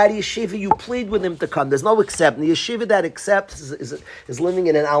accept the guy to yeshiva, you plead with him to come. There's no accepting. The yeshiva that accepts is living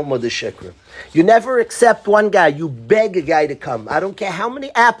in an alma de shekra. You never accept one guy, you beg a guy to come. I don't care how many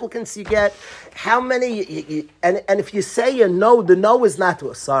applicants you get, how many, and if you say a no, the no is not,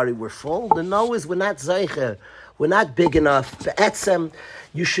 sorry, we're full. The no is, we're not zeicher. We're not big enough.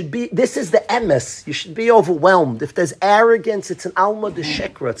 You should be, this is the emes. You should be overwhelmed. If there's arrogance, it's an alma de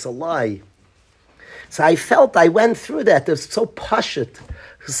shekra. It's a lie. So I felt I went through that. It was so pashut.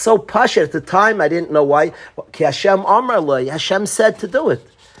 It was so pashut. At the time, I didn't know why. Ki Hashem Amar Lo, Hashem said to do it.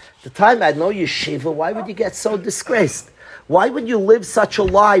 At the time, I had no yeshiva. Why would you get so disgraced? Why would you live such a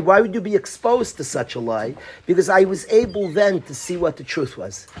lie? Why would you be exposed to such a lie? Because I was able then to see what the truth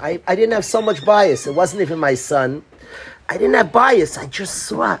was. I didn't have so much bias. It wasn't even my son. I didn't have bias. I just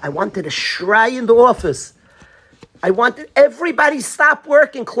saw it. I wanted to shry in the office. I wanted everybody stop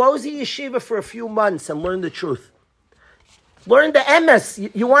working, close the yeshiva for a few months and learn the truth. Learn the emes.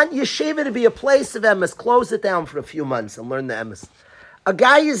 You want yeshiva to be a place of emes. Close it down for a few months and learn the emes. A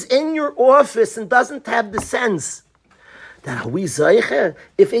guy is in your office and doesn't have the sense that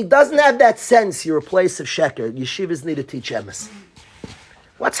if he doesn't have that sense, you're a place of sheker. Yeshivas need to teach emes.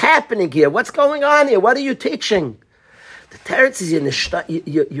 What's happening here? What's going on here? What are you teaching? The teretz is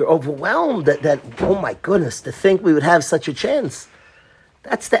you're overwhelmed that, oh my goodness, to think we would have such a chance.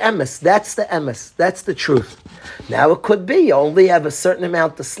 That's the emes. That's the emes. That's the truth. Now it could be you only have a certain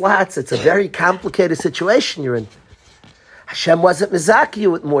amount of slots. It's a very complicated situation you're in. Hashem wasn't mizaki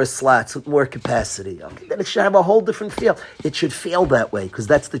you with more slots, with more capacity. Okay, then it should have a whole different feel. It should feel that way, because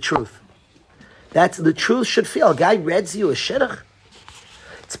that's the truth. That's the truth should feel. A guy reads you a shidduch.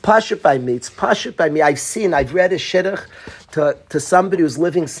 It's pashut by me. It's pashut by me. I've read a shidduch to somebody who's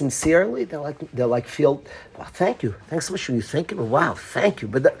living sincerely. They're like feel, wow, thank you. Thanks so much for you thinking. Wow, thank you.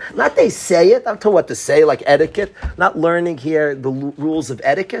 But not they say it. I'm talking what to say, like etiquette. Not learning here the rules of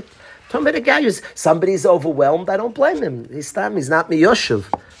etiquette. Talking about a guy who's, somebody's overwhelmed, I don't blame him. He's not miyoshev.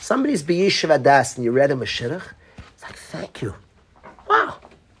 Somebody's b'yeshiv adas, and you read him a shidduch. It's like, thank you. Wow.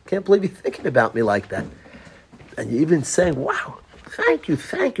 Can't believe you're thinking about me like that. And you're even saying, wow, thank you.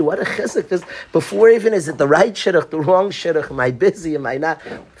 What a chizuk. Before even, is it the right shidduch, the wrong shidduch? Am I busy? Am I not?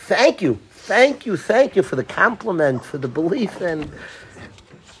 Thank you for the compliment, for the belief. And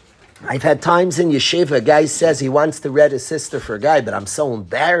I've had times in yeshiva, a guy says he wants to read his sister for a guy, but I'm so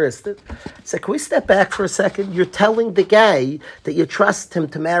embarrassed. I said, can we step back for a second? You're telling the guy that you trust him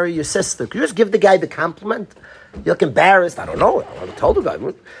to marry your sister. Could you just give the guy the compliment? You look embarrassed. I don't know. I told the guy.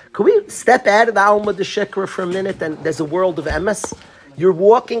 Could we step out of the Alma de Shikra for a minute? And there's a world of emes. You're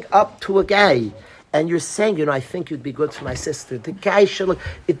walking up to a guy and you're saying, I think you'd be good for my sister. The guy should look,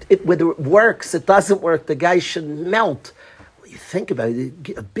 whether it works, it doesn't work, the guy should melt. You think about it,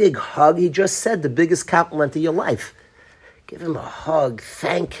 a big hug. He just said the biggest compliment of your life. Give him a hug.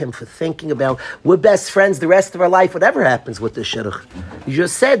 Thank him for thinking about, we're best friends the rest of our life, whatever happens with the shidduch. You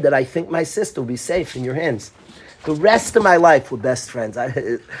just said that I think my sister will be safe in your hands. The rest of my life, we're best friends.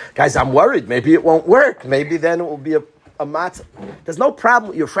 Guys, I'm worried. Maybe it won't work. Maybe then it will be a matzah. There's no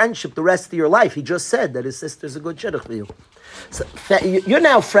problem with your friendship the rest of your life. He just said that his sister's a good shidduch for you. So, you're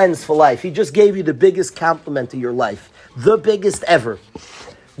now friends for life. He just gave you the biggest compliment of your life. The biggest ever.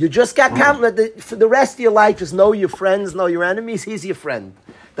 You just got complimented for the rest of your life. Just know your friends, know your enemies. He's your friend.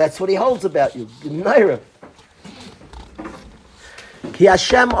 That's what he holds about you. Naira. Ki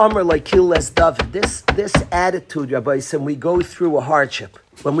Hashem Amar Laikil Les David. This attitude, Rabbi, when we go through a hardship,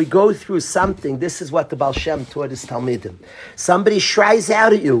 when we go through something, this is what the Baal Shem taught his Talmidim. Somebody shries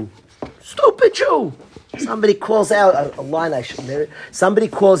out at you. Stupid Jew. Somebody calls out a line I should know. Somebody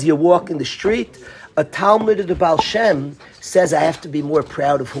calls you walk in the street. A Talmud of the Baal Shem says, I have to be more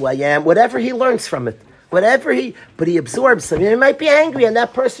proud of who I am. Whatever he learns from it. But he absorbs something. He might be angry, and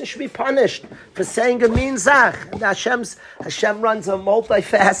that person should be punished for saying a mean zach. And Hashem runs a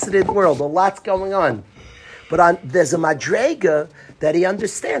multifaceted world. A lot's going on. But there's a madrega that he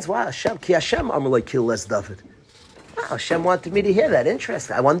understands. Wow, Hashem, ki Hashem Amar Laikil Les David. Wow, Hashem wanted me to hear that.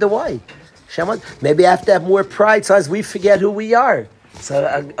 Interesting. I wonder why. Maybe I have to have more pride so as we forget who we are.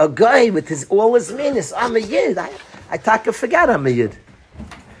 So a guy with all his meanness, I'm a Yid. I forgot I'm a Yid.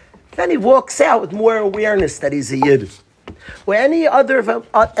 Then he walks out with more awareness that he's a Yid. Or any other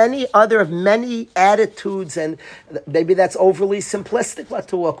of many attitudes, and maybe that's overly simplistic, but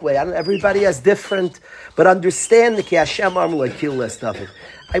to walk away. Everybody has different, but understand the Ki Hashem Amar Laikil Les David.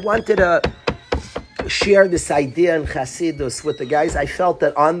 I wanted to share this idea in Chasidus with the guys. I felt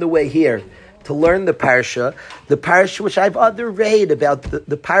that on the way here, to learn the parsha which I've read about,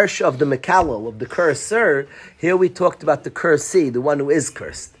 the parsha of the Mekalel, of the cursor. Here we talked about the cursee, the one who is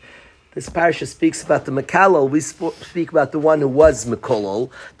cursed. This parsha speaks about the Mekalel. We speak about the one who was Mekolol,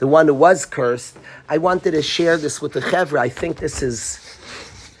 the one who was cursed. I wanted to share this with the Chevra. I think it's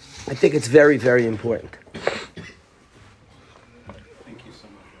very, very important. Thank you so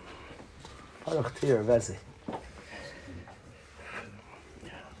much.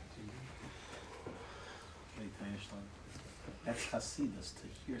 That's Hasidus, to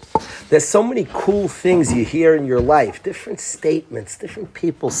hear something. There's so many cool things you hear in your life, different statements, different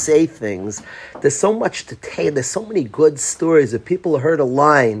people say things. There's so much to tell. There's so many good stories. If people heard a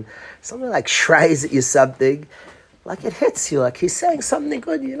line, something like shries at you something, like it hits you, like he's saying something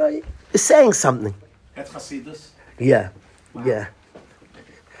good, you're saying something. That's Hasidus? Yeah, Wow. yeah,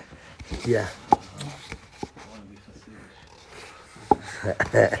 yeah. I want to be Hasidish.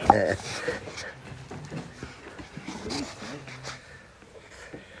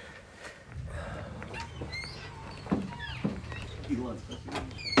 He loves Hasidus.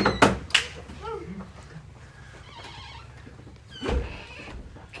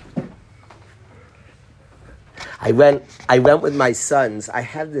 I went with my sons. I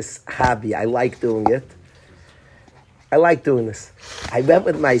have this hobby. I like doing it. I like doing this. I went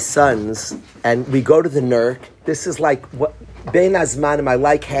with my sons, and we go to the Nurk. This is like what Bein Azmanim. I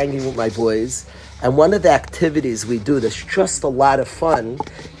like hanging with my boys. And one of the activities we do that's just a lot of fun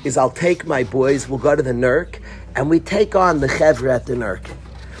is I'll take my boys, we'll go to the Nurk, and we take on the Chevra at the Nurk.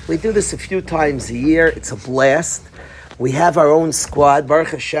 We do this a few times a year. It's a blast. We have our own squad. Baruch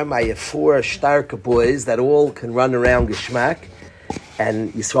Hashem, I have 4 starke boys that all can run around Geschmack.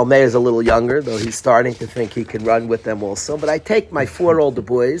 And Yisrael Meir is a little younger, though he's starting to think he can run with them also. But I take my 4 older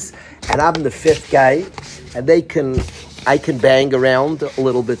boys, and I'm the 5th guy, and I can bang around a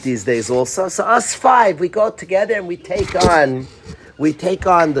little bit these days also. So us 5, we go together and we take on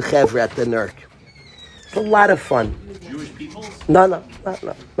the Chevra at the Nurk. It's a lot of fun. Jewish peoples? No.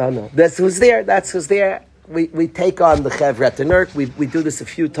 That's who's there. We take on the Chevra at the Nurk. We do this a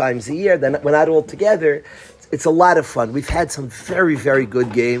few times a year. Then we're not all together. It's a lot of fun. We've had some very, very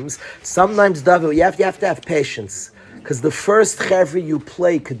good games. Sometimes, David, you have to have patience. Because the first Chevra you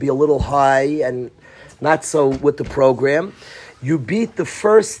play could be a little high and not so with the program. You beat the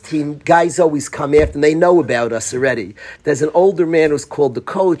first team, guys always come after, and they know about us already. There's an older man who's called the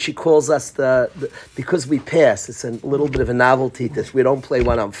coach. He calls us because we pass. It's a little bit of a novelty that we don't play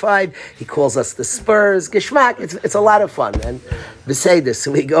 1-on-5. He calls us the Spurs. Geschmack. It's a lot of fun. And we say this,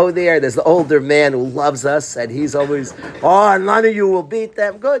 so we go there. There's the older man who loves us, and he's always, none of you will beat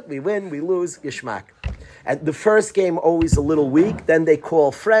them. Good, we win, we lose. Geschmack. And the first game always a little weak. Then they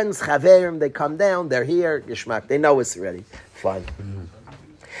call friends, chaverim. They come down. They're here. Geschmack. They know us already. Fun.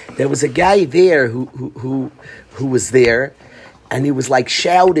 There was a guy there who was there, and he was like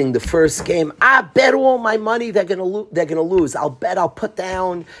shouting the first game. I bet all my money they're gonna lose. I'll put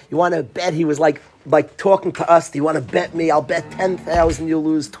down. You want to bet? He was like talking to us. Do you want to bet me? I'll bet 10,000 you'll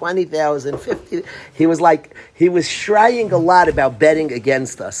lose 20,000, 50. He was shrieing a lot about betting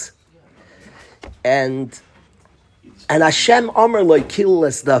against us. And Hashem Omer Loi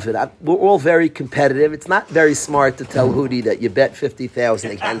Kilulas David. We're all very competitive. It's not very smart to tell Hudi that you bet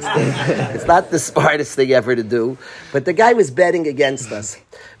 50,000 against him. It's not the smartest thing ever to do. But the guy was betting against us.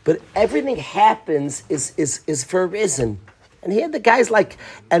 But everything happens is for a reason. And here the guy's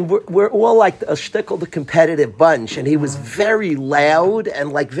and we're all like a shtickle, the competitive bunch. And he was very loud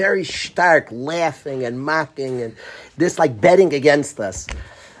and very stark, laughing and mocking and this betting against us.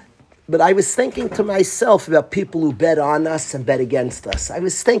 But I was thinking to myself about people who bet on us and bet against us. I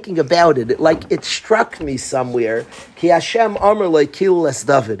was thinking about it. It struck me somewhere. Ki Hashem Amar Lo Kilulas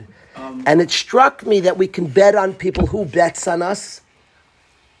David. And it struck me that we can bet on people who bets on us.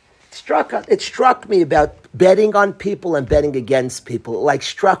 It struck me about betting on people and betting against people. It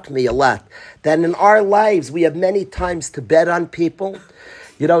struck me a lot. That in our lives, we have many times to bet on people.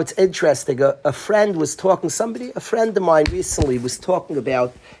 It's interesting. A friend of mine recently was talking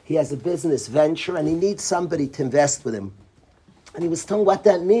about he has a business venture and he needs somebody to invest with him. And he was telling what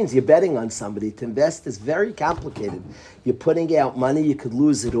that means. You're betting on somebody. To invest is very complicated. You're putting out money. You could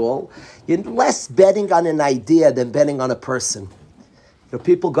lose it all. You're less betting on an idea than betting on a person.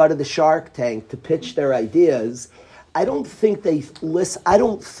 People go to the Shark Tank to pitch their ideas. I don't think they listen. I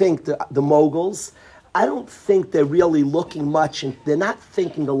don't think the moguls, I don't think they're really looking much, and they're not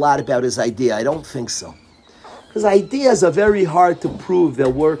thinking a lot about his idea. I don't think so. Because ideas are very hard to prove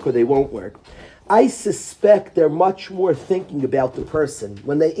they'll work or they won't work. I suspect they're much more thinking about the person.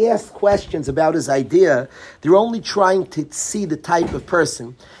 When they ask questions about his idea, they're only trying to see the type of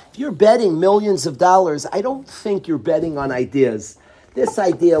person. If you're betting millions of dollars, I don't think you're betting on ideas. This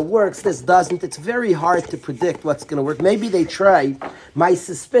idea works, this doesn't. It's very hard to predict what's going to work. Maybe they try. My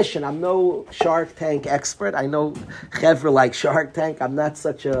suspicion, I'm no Shark Tank expert. I know Chevra like Shark Tank. I'm not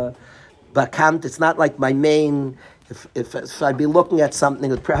such a bakant. It's not like my main, if I'd be looking at something,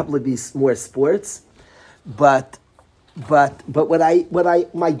 it would probably be more sports. But my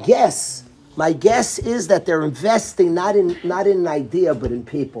guess is that they're investing not in an idea, but in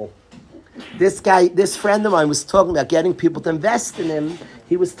people. This friend of mine was talking about getting people to invest in him.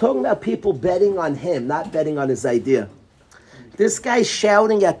 He was talking about people betting on him, not betting on his idea. This guy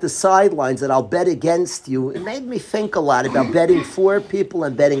shouting at the sidelines that I'll bet against you, it made me think a lot about betting for people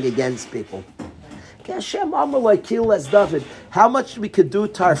and betting against people. How much we could do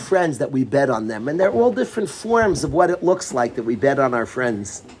to our friends that we bet on them. And they're all different forms of what it looks like that we bet on our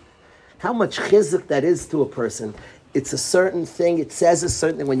friends. How much chizuk that is to a person. It's a certain thing. It says a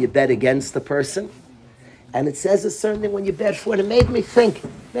certain thing when you bet against the person. And it says a certain thing when you bet for it. It made me think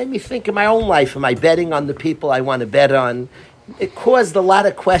in my own life, am I betting on the people I want to bet on? It caused a lot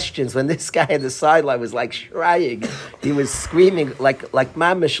of questions when this guy on the sideline was like shrying. He was screaming like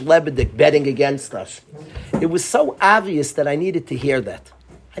Mamish Lebedik betting against us. It was so obvious that I needed to hear that.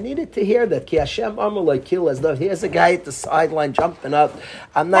 Ki Hashem Amar Lo Kil, as though here's a guy at the sideline jumping up.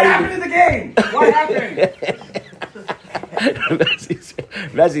 What happened in the game? What happened?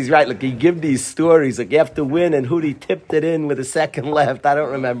 Rezzi's right. Look, he give these stories like you have to win, and Hootie tipped it in with a second left. I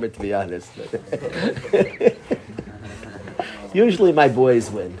don't remember, to be honest. Usually my boys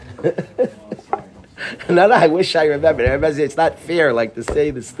win. No, I wish I remembered. It's not fair, like, to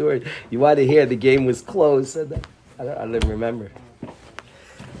say the story. You want to hear the game was close. I didn't remember.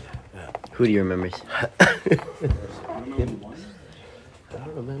 Who do you remember? I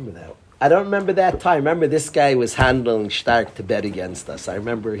don't remember that. I don't remember that time. Remember, this guy was handling Stark to bet against us. I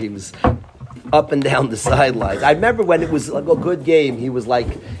remember he was up and down the sidelines. I remember when it was like a good game, he was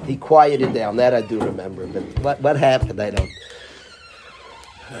like, he quieted down. That I do remember. But what happened, I don't.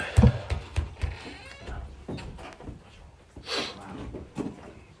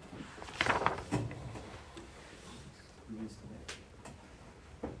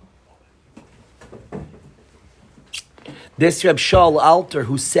 This Reb Shaul Alter,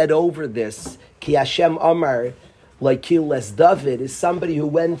 who said over this, Ki Hashem Amar Laikil Les David, is somebody who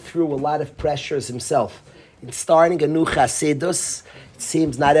went through a lot of pressures himself. In starting a new Chasidus, it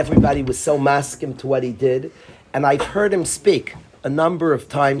seems not everybody was so maskim to what he did. And I've heard him speak a number of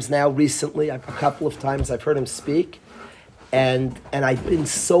times now recently. A couple of times I've heard him speak. And I've been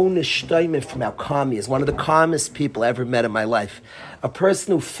so nishtayim from how calm he is. One of the calmest people I ever met in my life. A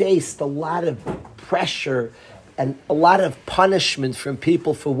person who faced a lot of pressure and a lot of punishment from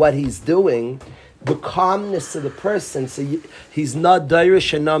people for what he's doing. The calmness of the person, so he's not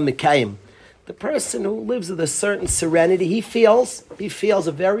dairish and not mekayim. The person who lives with a certain serenity, he feels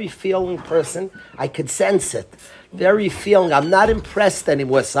a very feeling person. I could sense it. Very feeling. I'm not impressed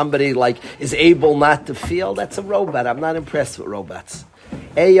anymore. Somebody like is able not to feel. That's a robot. I'm not impressed with robots.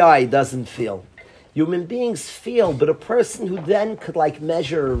 AI doesn't feel. Human beings feel, but a person who then could like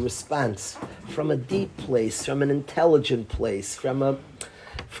measure a response from a deep place, from an intelligent place, from a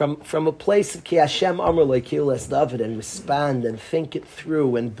place of Ki Hashem Amar Laikil Es David, and respond and think it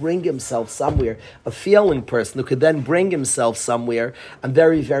through and bring himself somewhere. A feeling person who could then bring himself somewhere. I'm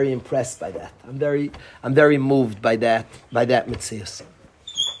very, very impressed by that. I'm very moved by that mitzias.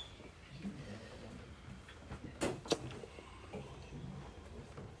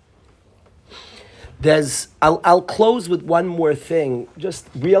 I'll close with one more thing, just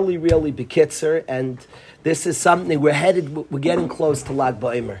really, really bekitzer, and this is something we're getting close to Lag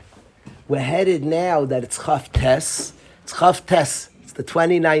BaOmer. We're headed now that it's Chaf Tes. It's Chaf Tes. It's the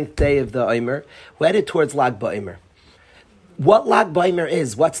 29th day of the Omer. We're headed towards Lag BaOmer. What Lag BaOmer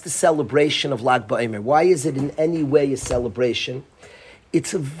is, what's the celebration of Lag BaOmer? Why is it in any way a celebration?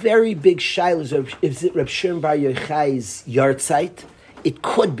 It's a very big shayla. Is it Reb Shimon Bar Yochai's yahrzeit? It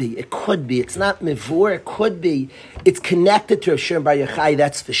could be. It's not mivur. It could be. It's connected to Reb Shimon Bar Yochai,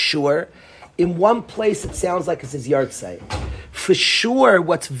 that's for sure. In one place, it sounds like it's his yahrzeit. For sure,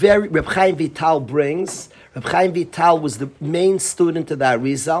 Reb Chaim Vital brings, Reb Chaim Vital was the main student of the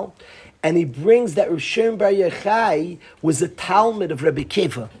Arizal, and he brings that Reb Shimon Bar Yochai was a Talmud of Rabbi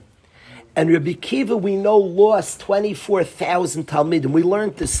Kiva. And Rabbi Kiva, we know, lost 24,000 Talmidim. We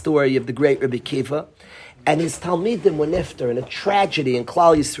learned the story of the great Rabbi Kiva. And his Talmidim were nifter in a tragedy in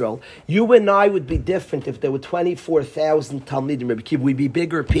Klal Yisrael. You and I would be different if there were 24,000 Talmidim, Rabbi Kiva. We'd be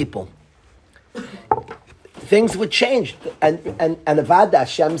bigger people. Things would change. And Avada,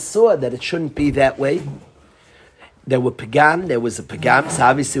 Hashem saw that it shouldn't be that way. There was a Pagam, so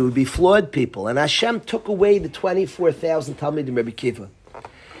obviously it would be flawed people. And Hashem took away the 24,000 Talmidim, Rabbi Kiva.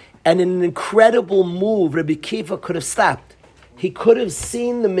 And in an incredible move, Rabbi Kiva could have stopped. He could have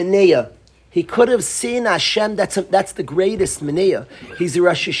seen the Miniyah. He could have seen Hashem. That's the greatest Miniyah. He's a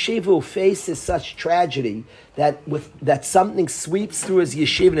Rosh Yeshiva who faces such tragedy that something sweeps through his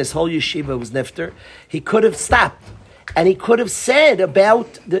yeshiva, and his whole yeshiva was nifter. He could have stopped. And he could have said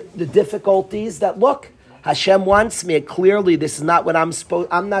about the difficulties that, look, Hashem wants me. Clearly, this is not what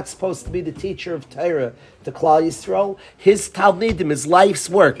I'm not supposed to be the teacher of Torah to Klal Yisrael. His Talmidim, his life's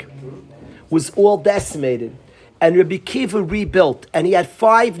work, was all decimated. And Rabbi Kiva rebuilt. And he had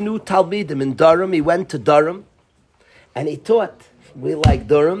 5 new Talmidim in Durham. He went to Durham. And he taught. We like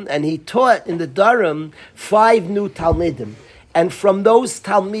Durham. And he taught in the Durham 5 new Talmidim. And from those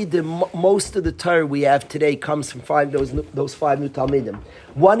Talmidim, most of the Torah we have today comes from those 5 new Talmidim.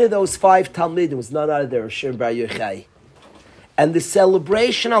 One of those 5 Talmidim was none other than Rav Shimon Bar Yochai. And the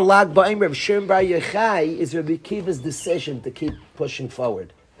celebration on Lag BaOmer of Shimon Bar Yochai is Rabbi Kiva's decision to keep pushing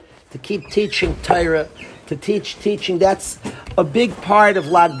forward, to keep teaching Torah, to teaching. That's a big part of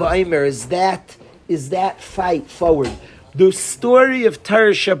Lag BaOmer, is that fight forward. The story of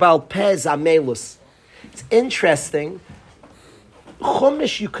Torah Shabbal Pez Amelus. It's interesting.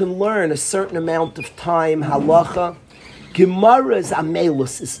 Chumash, you can learn a certain amount of time, halacha. Gemara's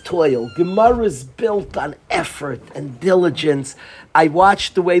amelus is toil. Gemara is built on effort and diligence. I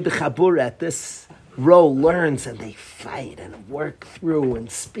watched the way the Chabur at this row learns, and they fight and work through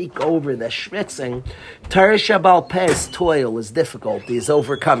and speak over the schwitzing. Torah Shabbal Peh toil, is difficulty, is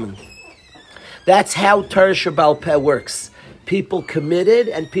overcoming. That's how Torah Shabbal Peh works. People committed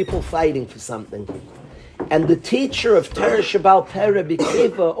and people fighting for something. And the teacher of Torah Shabbal Peh, Rabbi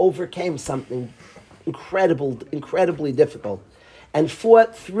Kiva, overcame something incredibly difficult and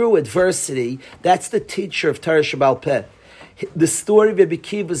fought through adversity. That's the teacher of Torah Shabbal Peh. The story of Rabbi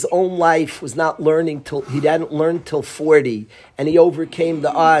Kiva's own life was not learning he didn't learn till 40, and he overcame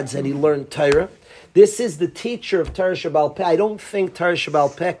the odds and he learned Torah. This is the teacher of Torah Shabbal Peh. I don't think Torah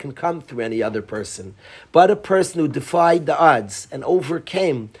Shabbal Peh can come through any other person, but a person who defied the odds and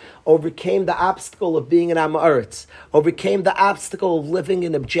overcame the obstacle of being an Amaretz, overcame the obstacle of living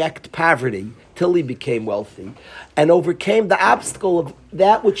in abject poverty till he became wealthy, and overcame the obstacle of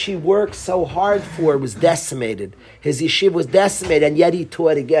that which he worked so hard for was decimated. His yeshiva was decimated, and yet he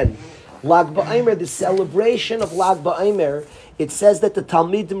taught again. Lag BaOmer, the celebration of Lag BaOmer, it says that the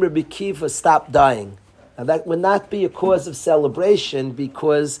Talmidim Rabbi Kiva stopped dying. Now that would not be a cause of celebration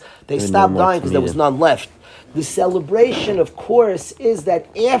because they stopped dying because there was none left. The celebration, of course, is that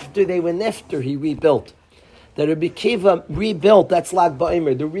after they were nifter, he rebuilt. That Rabbi Kiva rebuilt, that's Lag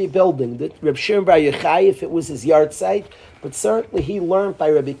BaOmer, the rebuilding. That Reb Shimon Bar Yochai, if it was his yard site, but certainly he learned by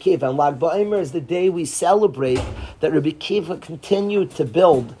Rabbi Kiva. And Lag BaOmer is the day we celebrate that Rabbi Kiva continued to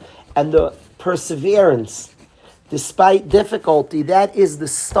build, and the perseverance, despite difficulty, that is the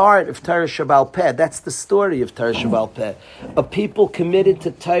start of Torah Shabbal Peh. That's the story of Torah Shabbal Peh. A people committed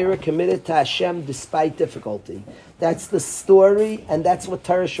to Torah, committed to Hashem despite difficulty. That's the story, and that's what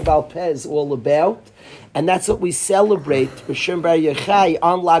Torah Shabbal Peh is all about. And that's what we celebrate with Shimon Bar Yochai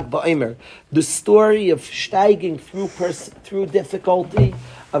on Lag BaOmer. The story of steiging through difficulty,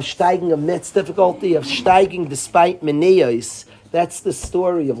 of steiging amidst difficulty, of steiging despite meniyos. That's the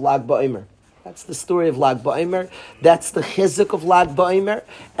story of Lag BaOmer. That's the story of Lag BaOmer. That's the chizuk of Lag BaOmer.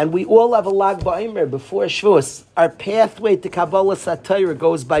 And we all have a Lag BaOmer before Shavuos. Our pathway to Kabbalah Satira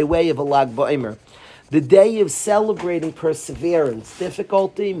goes by way of a Lag BaOmer. The day of celebrating perseverance,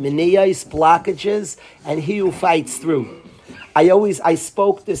 difficulty, meniyos, blockages, and he who fights through. I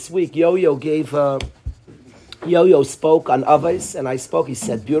spoke this week. Yo-Yo spoke on Avos, and he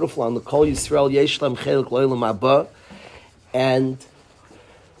said, beautiful, on the Kol Yisrael, Yesh Lem Chelik Lo'olam Haba. And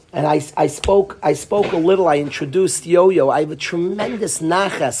I spoke a little. I introduced Yo-Yo. I have a tremendous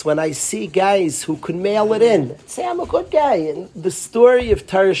nachas when I see guys who can mail it in. Say, I'm a good guy. And the story of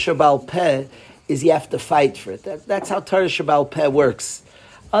Torah Shabbal Peh is you have to fight for it. That's how Torah Shabbal Peh works.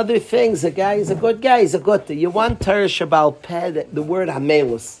 Other things, a guy is a good guy, he's a good thing. You want Torah Shabbal Peh, the word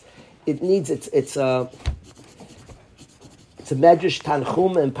hamelus, it needs, it's a Medrash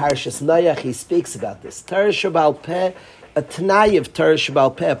Tanchuma in Parashas Noach, he speaks about this. Torah Shabbal Peh, a Tanai of Torah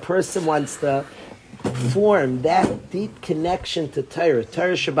Shabbal Peh, a person wants to form that deep connection to Torah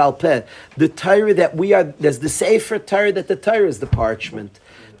Shabbal Peh. The Torah that we are, there's the Sefer Torah that the Torah is the parchment.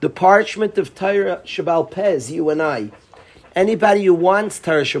 The parchment of Torah Shabbal Peh is you and I. Anybody who wants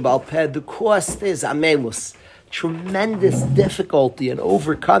Torah Shabbal Peh, the cost is amelus. Tremendous difficulty and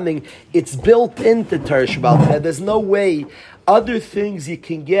overcoming. It's built into Torah Shabbal Peh. There's no way. Other things you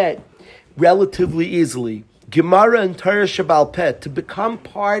can get relatively easily. Gemara and Torah Shabbal Peh, to become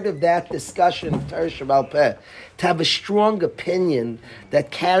part of that discussion of Torah Shabbal Peh, to have a strong opinion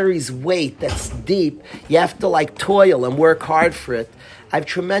that carries weight, that's deep, you have to toil and work hard for it. I have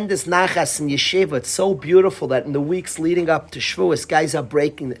tremendous nachas in yeshiva. It's so beautiful that in the weeks leading up to Shavuos, guys are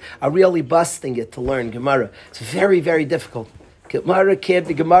really busting it to learn Gemara. It's very, very difficult. Gemara can't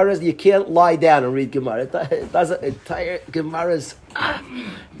be Gemara. You can't lie down and read Gemara. It doesn't. Gemara's.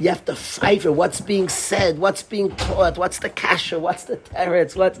 You have to fight for what's being said, what's being taught, what's the kasha, what's the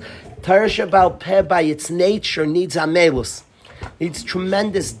teretz, what's Torah Shebaal Peh by its nature needs amelus, needs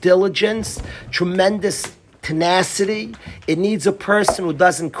tremendous diligence, tremendous tenacity. It needs a person who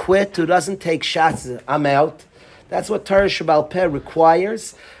doesn't quit, who doesn't take shots. I'm out. That's what Torah Shebaal Peh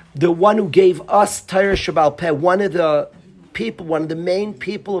requires. The one who gave us Torah Shebaal Peh, one of the main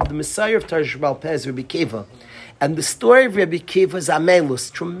people of the Messiah of Torah Shebaal Peh is Rabbi Kiva. And the story of Rabbi Kiva is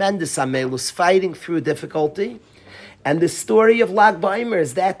amelus, tremendous amelus, fighting through difficulty. And the story of Lag BaOmer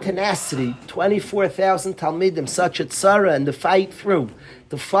is that tenacity, 24,000 Talmidim, such a tzara, and the fight through.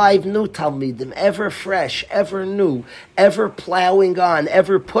 The 5 new Talmidim, ever fresh, ever new, ever plowing on,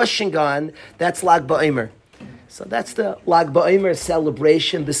 ever pushing on, that's Lag BaOmer. So that's the Lag BaOmer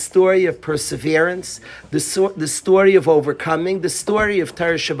celebration, the story of perseverance, the story of overcoming, the story of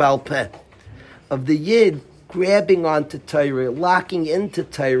Torah Shebaal Peh, of the Yid grabbing onto Torah, locking into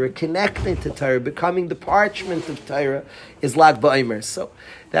Torah, connecting to Torah, becoming the parchment of Torah is Lag BaOmer. So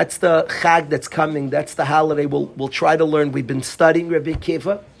that's the Chag that's coming. That's the holiday. We'll try to learn. We've been studying Rabbi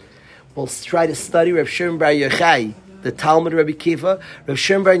Kiva. We'll try to study Rav Shimon Bar Yochai, the Talmud of Rabbi Kiva. Rav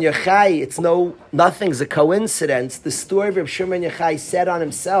Shimon Bar Yochai, nothing's a coincidence. The story of Rav Shimon Bar Yochai said on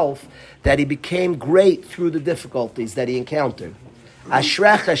himself that he became great through the difficulties that he encountered.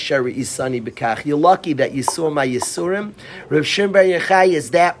 Ashrecha shari isani bekach. You're lucky that you saw my Yisurim. Rav Shimon Bar Yochai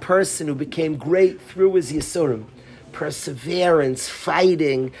is that person who became great through his Yisurim. Perseverance,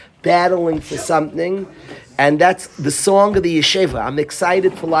 fighting, battling for something. And that's the song of the yeshiva. I'm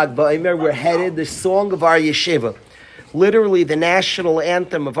excited for Lag BaOmer. We're headed, the song of our yeshiva. Literally, the national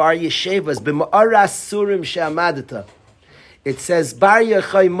anthem of our yeshiva is B'ma'aras surim she'amadata. It says, Bar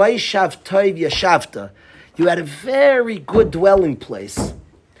Yochai Moishav Tov Yashavta. You had a very good dwelling place.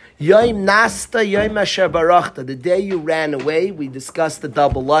 Yom Nasta, Yom Asher Barachta. The day you ran away, we discussed the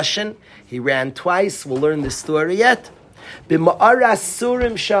double lashon. He ran twice. We'll learn the story yet. B'ma'aras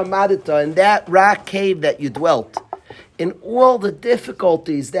surim she'amadata, in that rock cave that you dwelt. In all the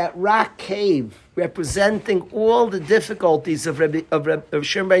difficulties, that rock cave, representing all the difficulties of Shimon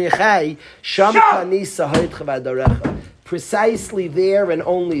Bar Yochai, Sham Kanisa Hoitcha B'Adorecha. Precisely there and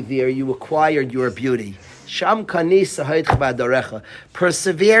only there you acquired your beauty. Sham Kanisa Hoitcha B'Adorecha.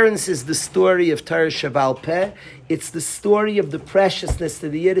 Perseverance is the story of Torah Shebaal Peh. It's the story of the preciousness to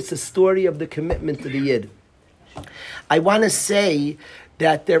the Yid. It's the story of the commitment to the Yid. I want to say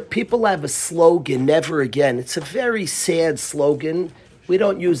that people have a slogan, never again. It's a very sad slogan. We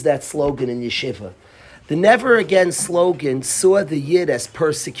don't use that slogan in yeshiva. The never again slogan saw the Yid as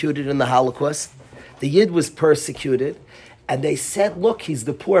persecuted in the Holocaust. The Yid was persecuted. And they said, look, he's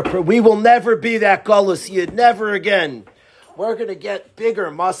the poor person. We will never be that gullus Yid, never again. We're going to get bigger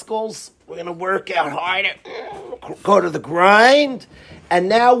muscles. We're going to work out harder, go to the grind. And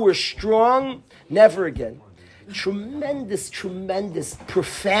now we're strong, never again. Tremendous,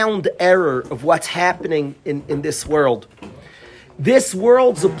 profound error of what's happening in this world. This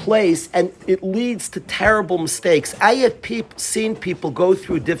world's a place, and it leads to terrible mistakes. I have seen people go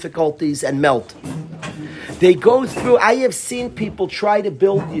through difficulties and melt. I have seen people try to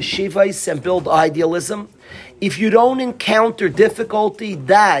build yeshivas and build idealism. If you don't encounter difficulty,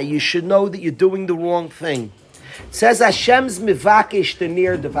 you should know that you're doing the wrong thing. It says Hashem's mivakesh the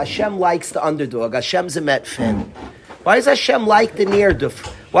nirduf. Hashem likes the underdog. Hashem's a met fan. Why does Hashem like the nirduf?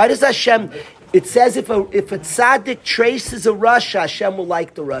 Why does Hashem... It says if a tzaddik traces a rasha, Hashem will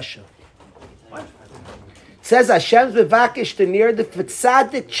like the rasha. It says Hashem's mivakesh the nirduf. If a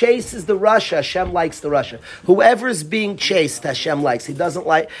tzaddik chases the rasha, Hashem likes the rasha. Whoever is being chased, Hashem likes. He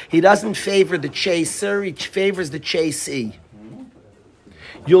doesn't favor the chaser. He favors the chasee.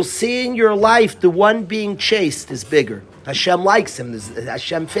 You'll see in your life the one being chased is bigger. Hashem likes him.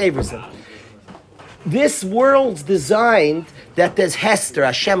 Hashem favors him. This world's designed that there's Hester.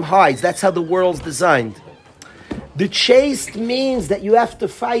 Hashem hides. That's how the world's designed. The chased means that you have to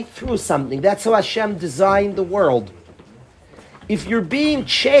fight through something. That's how Hashem designed the world. If you're being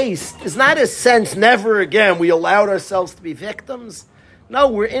chased, it's not a sense, never again, we allowed ourselves to be victims. No,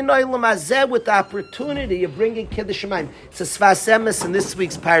 we're in Olam Hazeh with the opportunity of bringing Kiddush Shemayim. It's a Sfas Emes in this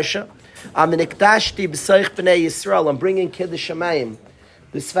week's Parsha. I'm bringing Kiddush Shemayim.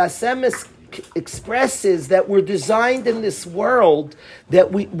 The Sfas Emes expresses that we're designed in this world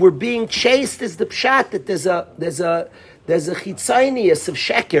that we're being chased as the pshat, that there's a chitzonius of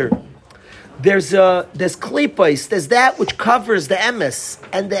sheker. There's klipos, there's that which covers the emes,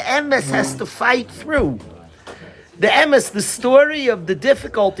 and the emes has to fight through. The emes, the story of the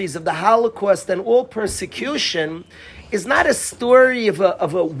difficulties of the Holocaust and all persecution is not a story of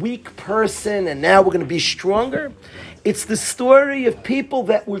a weak person and now we're going to be stronger. It's the story of people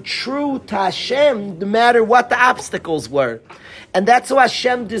that were true to Hashem no matter what the obstacles were. And that's how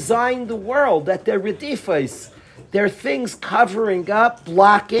Hashem designed the world, that they're redifos. There are things covering up,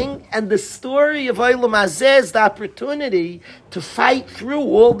 blocking, and the story of Olam Hazeh is the opportunity to fight through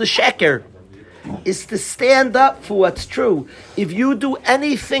all the sheker, is to stand up for what's true. If you do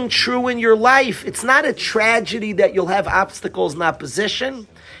anything true in your life, it's not a tragedy that you'll have obstacles and opposition.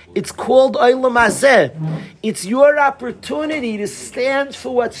 It's called Olam Hazeh. It's your opportunity to stand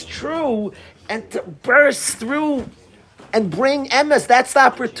for what's true and to burst through and bring emes. That's the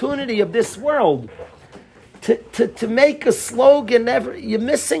opportunity of this world. To make a slogan, you're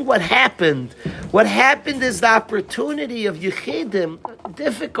missing what happened. What happened is the opportunity of Yechidim,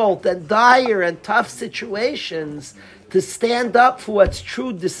 difficult and dire and tough situations, to stand up for what's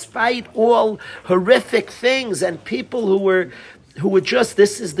true despite all horrific things and people who were just,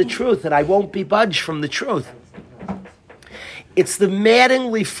 this is the truth and I won't be budged from the truth. It's the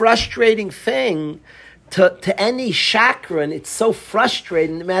maddeningly frustrating thing to any chakran. It's so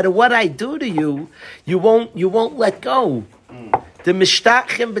frustrating. No matter what I do to you, you won't let go. The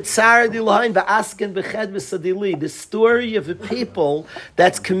mishtachim b'tzar dilahin v'asken b'ched v'sadili. The story of a people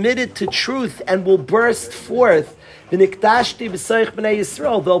that's committed to truth and will burst forth. V'nikdashti b'soich b'nei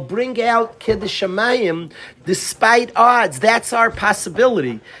Yisrael. They'll bring out kiddush shamayim despite odds. That's our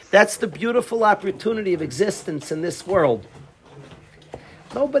possibility. That's the beautiful opportunity of existence in this world.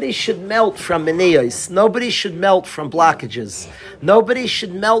 Nobody should melt from meniyos. Nobody should melt from blockages. Nobody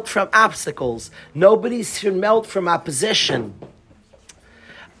should melt from obstacles. Nobody should melt from opposition.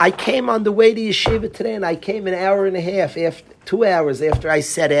 I came on the way to yeshiva today, and I came an hour and a half, 2 hours after I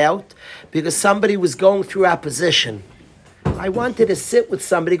set out, because somebody was going through opposition. I wanted to sit with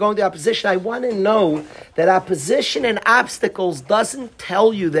somebody going through opposition. I want to know that opposition and obstacles doesn't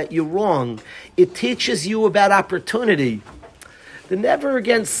tell you that you're wrong. It teaches you about opportunity. The Never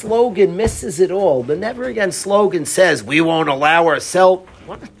Again slogan misses it all. The Never Again slogan says, we won't allow ourselves.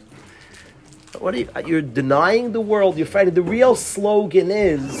 What are you, you're denying the world. You're fighting. The real slogan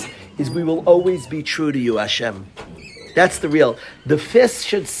is we will always be true to you, Hashem. That's the real. The fist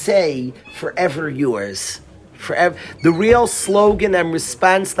should say, forever yours. Forever. The real slogan and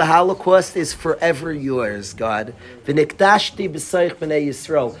response to the Holocaust is forever yours, God. V'nikdashti b'soich b'nei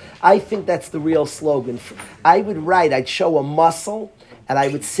Yisrael. I think that's the real slogan. I'd show a muscle, and I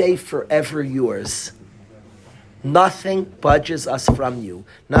would say forever yours. Nothing budges us from you.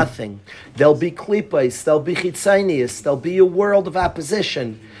 Nothing. There'll be klipos, there'll be chitzonius, there'll be a world of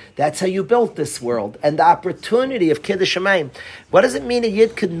opposition. That's how you built this world. And the opportunity of Kiddush Shamayim. What does it mean a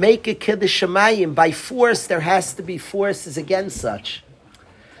Yid could make a Kiddush Shamayim? By force, there has to be forces against such.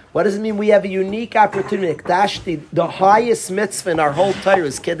 What does it mean we have a unique opportunity? The highest mitzvah in our whole Torah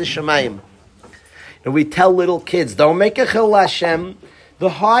is Kiddush Shamayim. And we tell little kids, don't make a Chil Hashem. The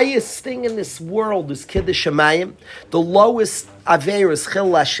highest thing in this world is Kiddush Shamayim. The lowest Aveir is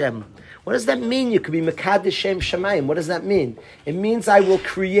Chil Hashem. What does that mean? You could be Mekadesh Shem Shamayim. What does that mean? It means I will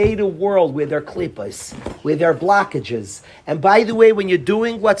create a world where there are klipos, where there are blockages. And by the way, when you're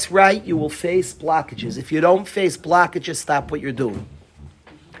doing what's right, you will face blockages. If you don't face blockages, stop what you're doing.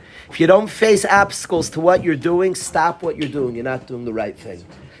 If you don't face obstacles to what you're doing, stop what you're doing. You're not doing the right thing.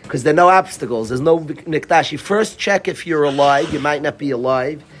 Because there are no obstacles. There's no mikdash. You first check if you're alive. You might not be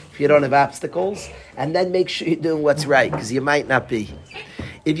alive if you don't have obstacles. And then make sure you're doing what's right, because you might not be.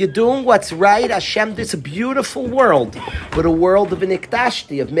 If you're doing what's right, Hashem, it's a beautiful world, but a world of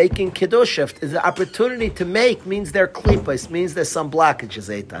nikdashti, of making kiddush. The opportunity to make means there are klipos, means there's some blockages,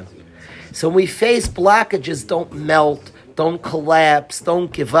 Eitan. So when we face blockages, don't melt, don't collapse,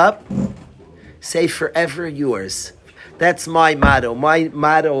 don't give up. Say forever yours. That's my motto. My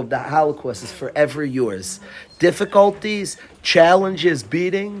motto of the Holocaust is forever yours. Difficulties, challenges,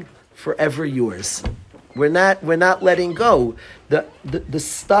 beating, forever yours. We're not letting go. The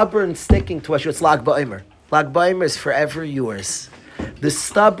stubborn sticking to us, it's Lag Ba'omer. Lag Ba'omer is forever yours. The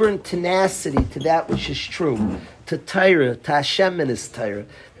stubborn tenacity to that which is true, to Torah, to Hashem and His Torah.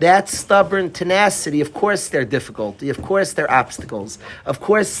 That stubborn tenacity, of course there are difficulty, of course there are obstacles, of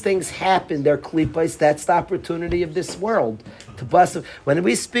course things happen, there are klipos. That's the opportunity of this world. To bust. When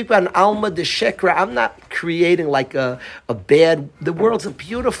we speak about an Alma de Shekra, I'm not creating like a bad, the world's a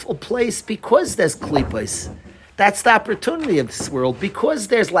beautiful place because there's klipos. That's the opportunity of this world, because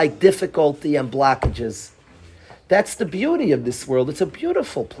there's like difficulty and blockages. That's the beauty of this world. It's a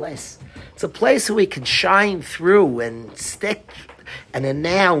beautiful place. It's a place where we can shine through and stick. and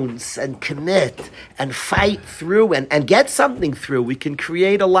announce and commit and fight through and get something through, we can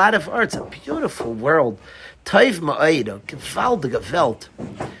create a lot of art. It's a beautiful world. Toiv ma'od, a gewaltige Welt.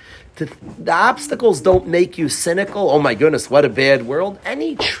 The obstacles don't make you cynical. Oh my goodness, what a bad world.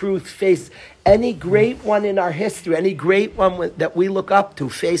 Any truth faced, any great one in our history, any great one that we look up to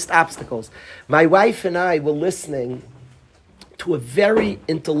faced obstacles. My wife and I were listening to a very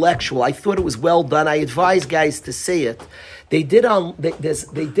intellectual, I thought it was well done. I advise guys to see it. They did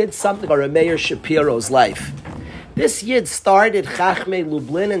something on Meir Shapiro's life. This Yid started Chachmei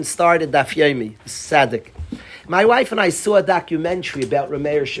Lublin and started Daf Yomi, Tzaddik. My wife and I saw a documentary about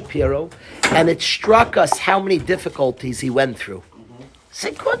Meir Shapiro, and it struck us how many difficulties he went through. I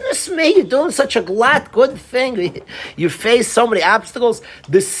said, goodness me, you're doing such a good thing. You face so many obstacles.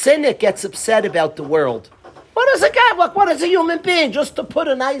 The cynic gets upset about the world. What is a guy? What is a human being? Just to put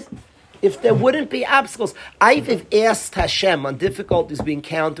a nice... If there wouldn't be obstacles, I've asked Hashem on difficulties being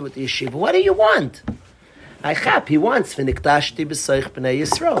encountered with the yeshiva, what do you want? He wants v'nikdashti b'soich b'nei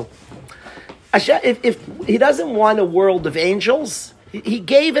Yisrael. If he doesn't want a world of angels, he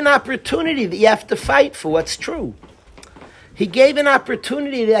gave an opportunity that you have to fight for what's true. He gave an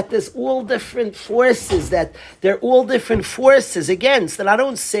opportunity that there's all different forces, that there are all different forces against, and I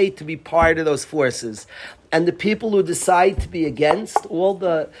don't say to be part of those forces. And the people who decide to be against, all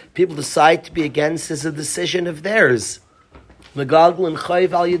the people decide to be against is a decision of theirs. Megadol and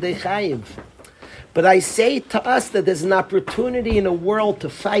chayiv al yedei chayiv. But I say to us that there's an opportunity in a world to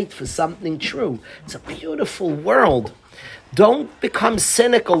fight for something true. It's a beautiful world. Don't become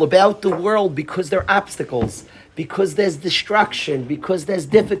cynical about the world because there are obstacles, because there's destruction, because there's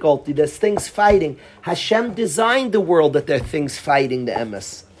difficulty, there's things fighting. Hashem designed the world that there are things fighting the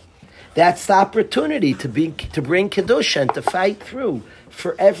emes. That's the opportunity to bring Kedusha and to fight through.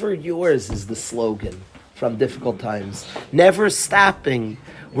 Forever yours is the slogan from difficult times. Never stopping.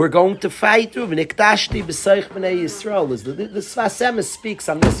 We're going to fight through. V'nikdashti b'soich b'nei Yisrael. The Sfas Emes speaks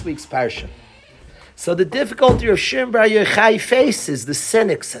on this week's parsha. So the difficulty of Shimon Bar Yochai faces, the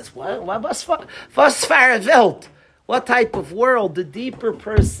cynic says, was for a Welt? What type of world? The deeper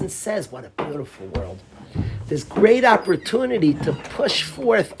person says, what a beautiful world. There's great opportunity to push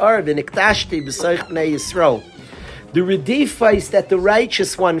forth Ar v'nikdashti b'soich b'nei Yisrael. The redifais that the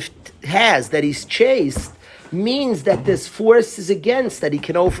righteous one has, that he's chased, means that there's forces against that he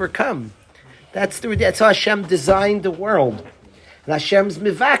can overcome. That's how Hashem designed the world. And Hashem's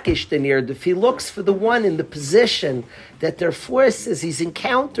mivakish the near. If he looks for the one in the position that there are forces he's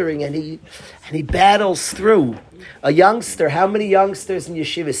encountering and he battles through. A youngster, how many youngsters in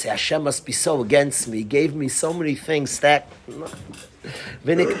yeshiva say, Hashem must be so against me. He gave me so many things stacked.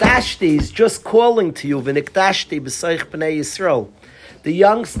 V'nikdashti is just calling to you. V'nikdashti b'soich b'nei Yisrael. The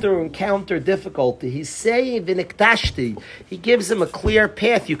youngster who encountered difficulty, he's saying v'nikdashti. He gives him a clear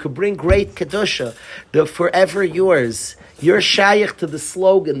path. You could bring great kedusha, the forever yours. You're shaykh to the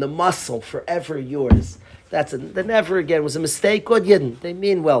slogan, the muscle, forever yours. The never again was a mistake. Good yidden. They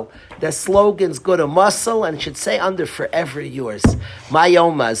mean well. Their slogan's good, a muscle, and it should say under forever yours. My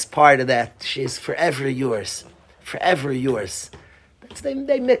Oma is part of that. She's forever yours. Forever yours. They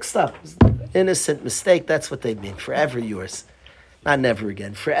mixed up. Innocent mistake, that's what they mean. Forever yours. Not never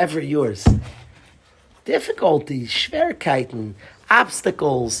again. Forever yours. Difficulties, schwerkeiten,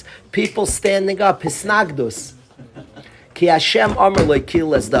 obstacles, people standing up, hisnagdus. Ki Hashem Amar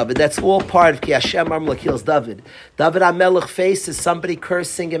Lekil as David. That's all part of Ki Hashem Amar Lekil as David. David HaMelech faces somebody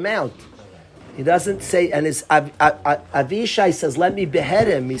cursing him out. He doesn't say, and his Avishai says, let me behead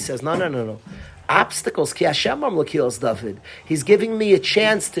him. He says, no. Obstacles, Ki Hashem Amar Lekil as David. He's giving me a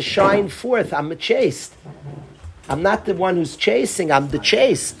chance to shine forth. I'm a chased. I'm not the one who's chasing, I'm the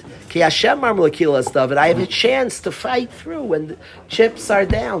chased. Ki Hashem Amar Lekil as David. I have a chance to fight through when the chips are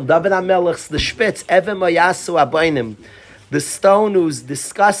down. David HaMelech's the spitz, Evem Oyasu Abaynim. The stone who's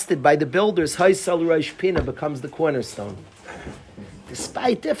disgusted by the builders, Haisal Rosh Pina, becomes the cornerstone.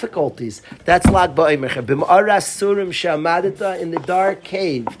 Despite difficulties. That's Lag Ba'omer. B'ma'aras Surim Shamadita, in the dark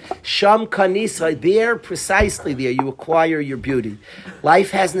cave. Sham Kanisa, there, precisely there, you acquire your beauty.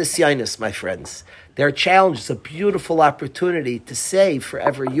 Life has nisyanis, my friends. There are challenges, a beautiful opportunity to say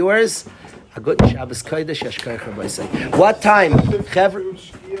forever yours. A good Shabbos Kodesh, Yeshkayach Rabbi say. What time?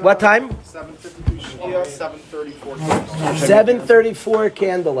 What time? 7:34. 7:34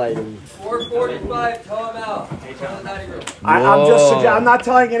 candlelighting. 4:45, tell him out. Tell him out of here. I'm not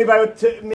telling anybody what to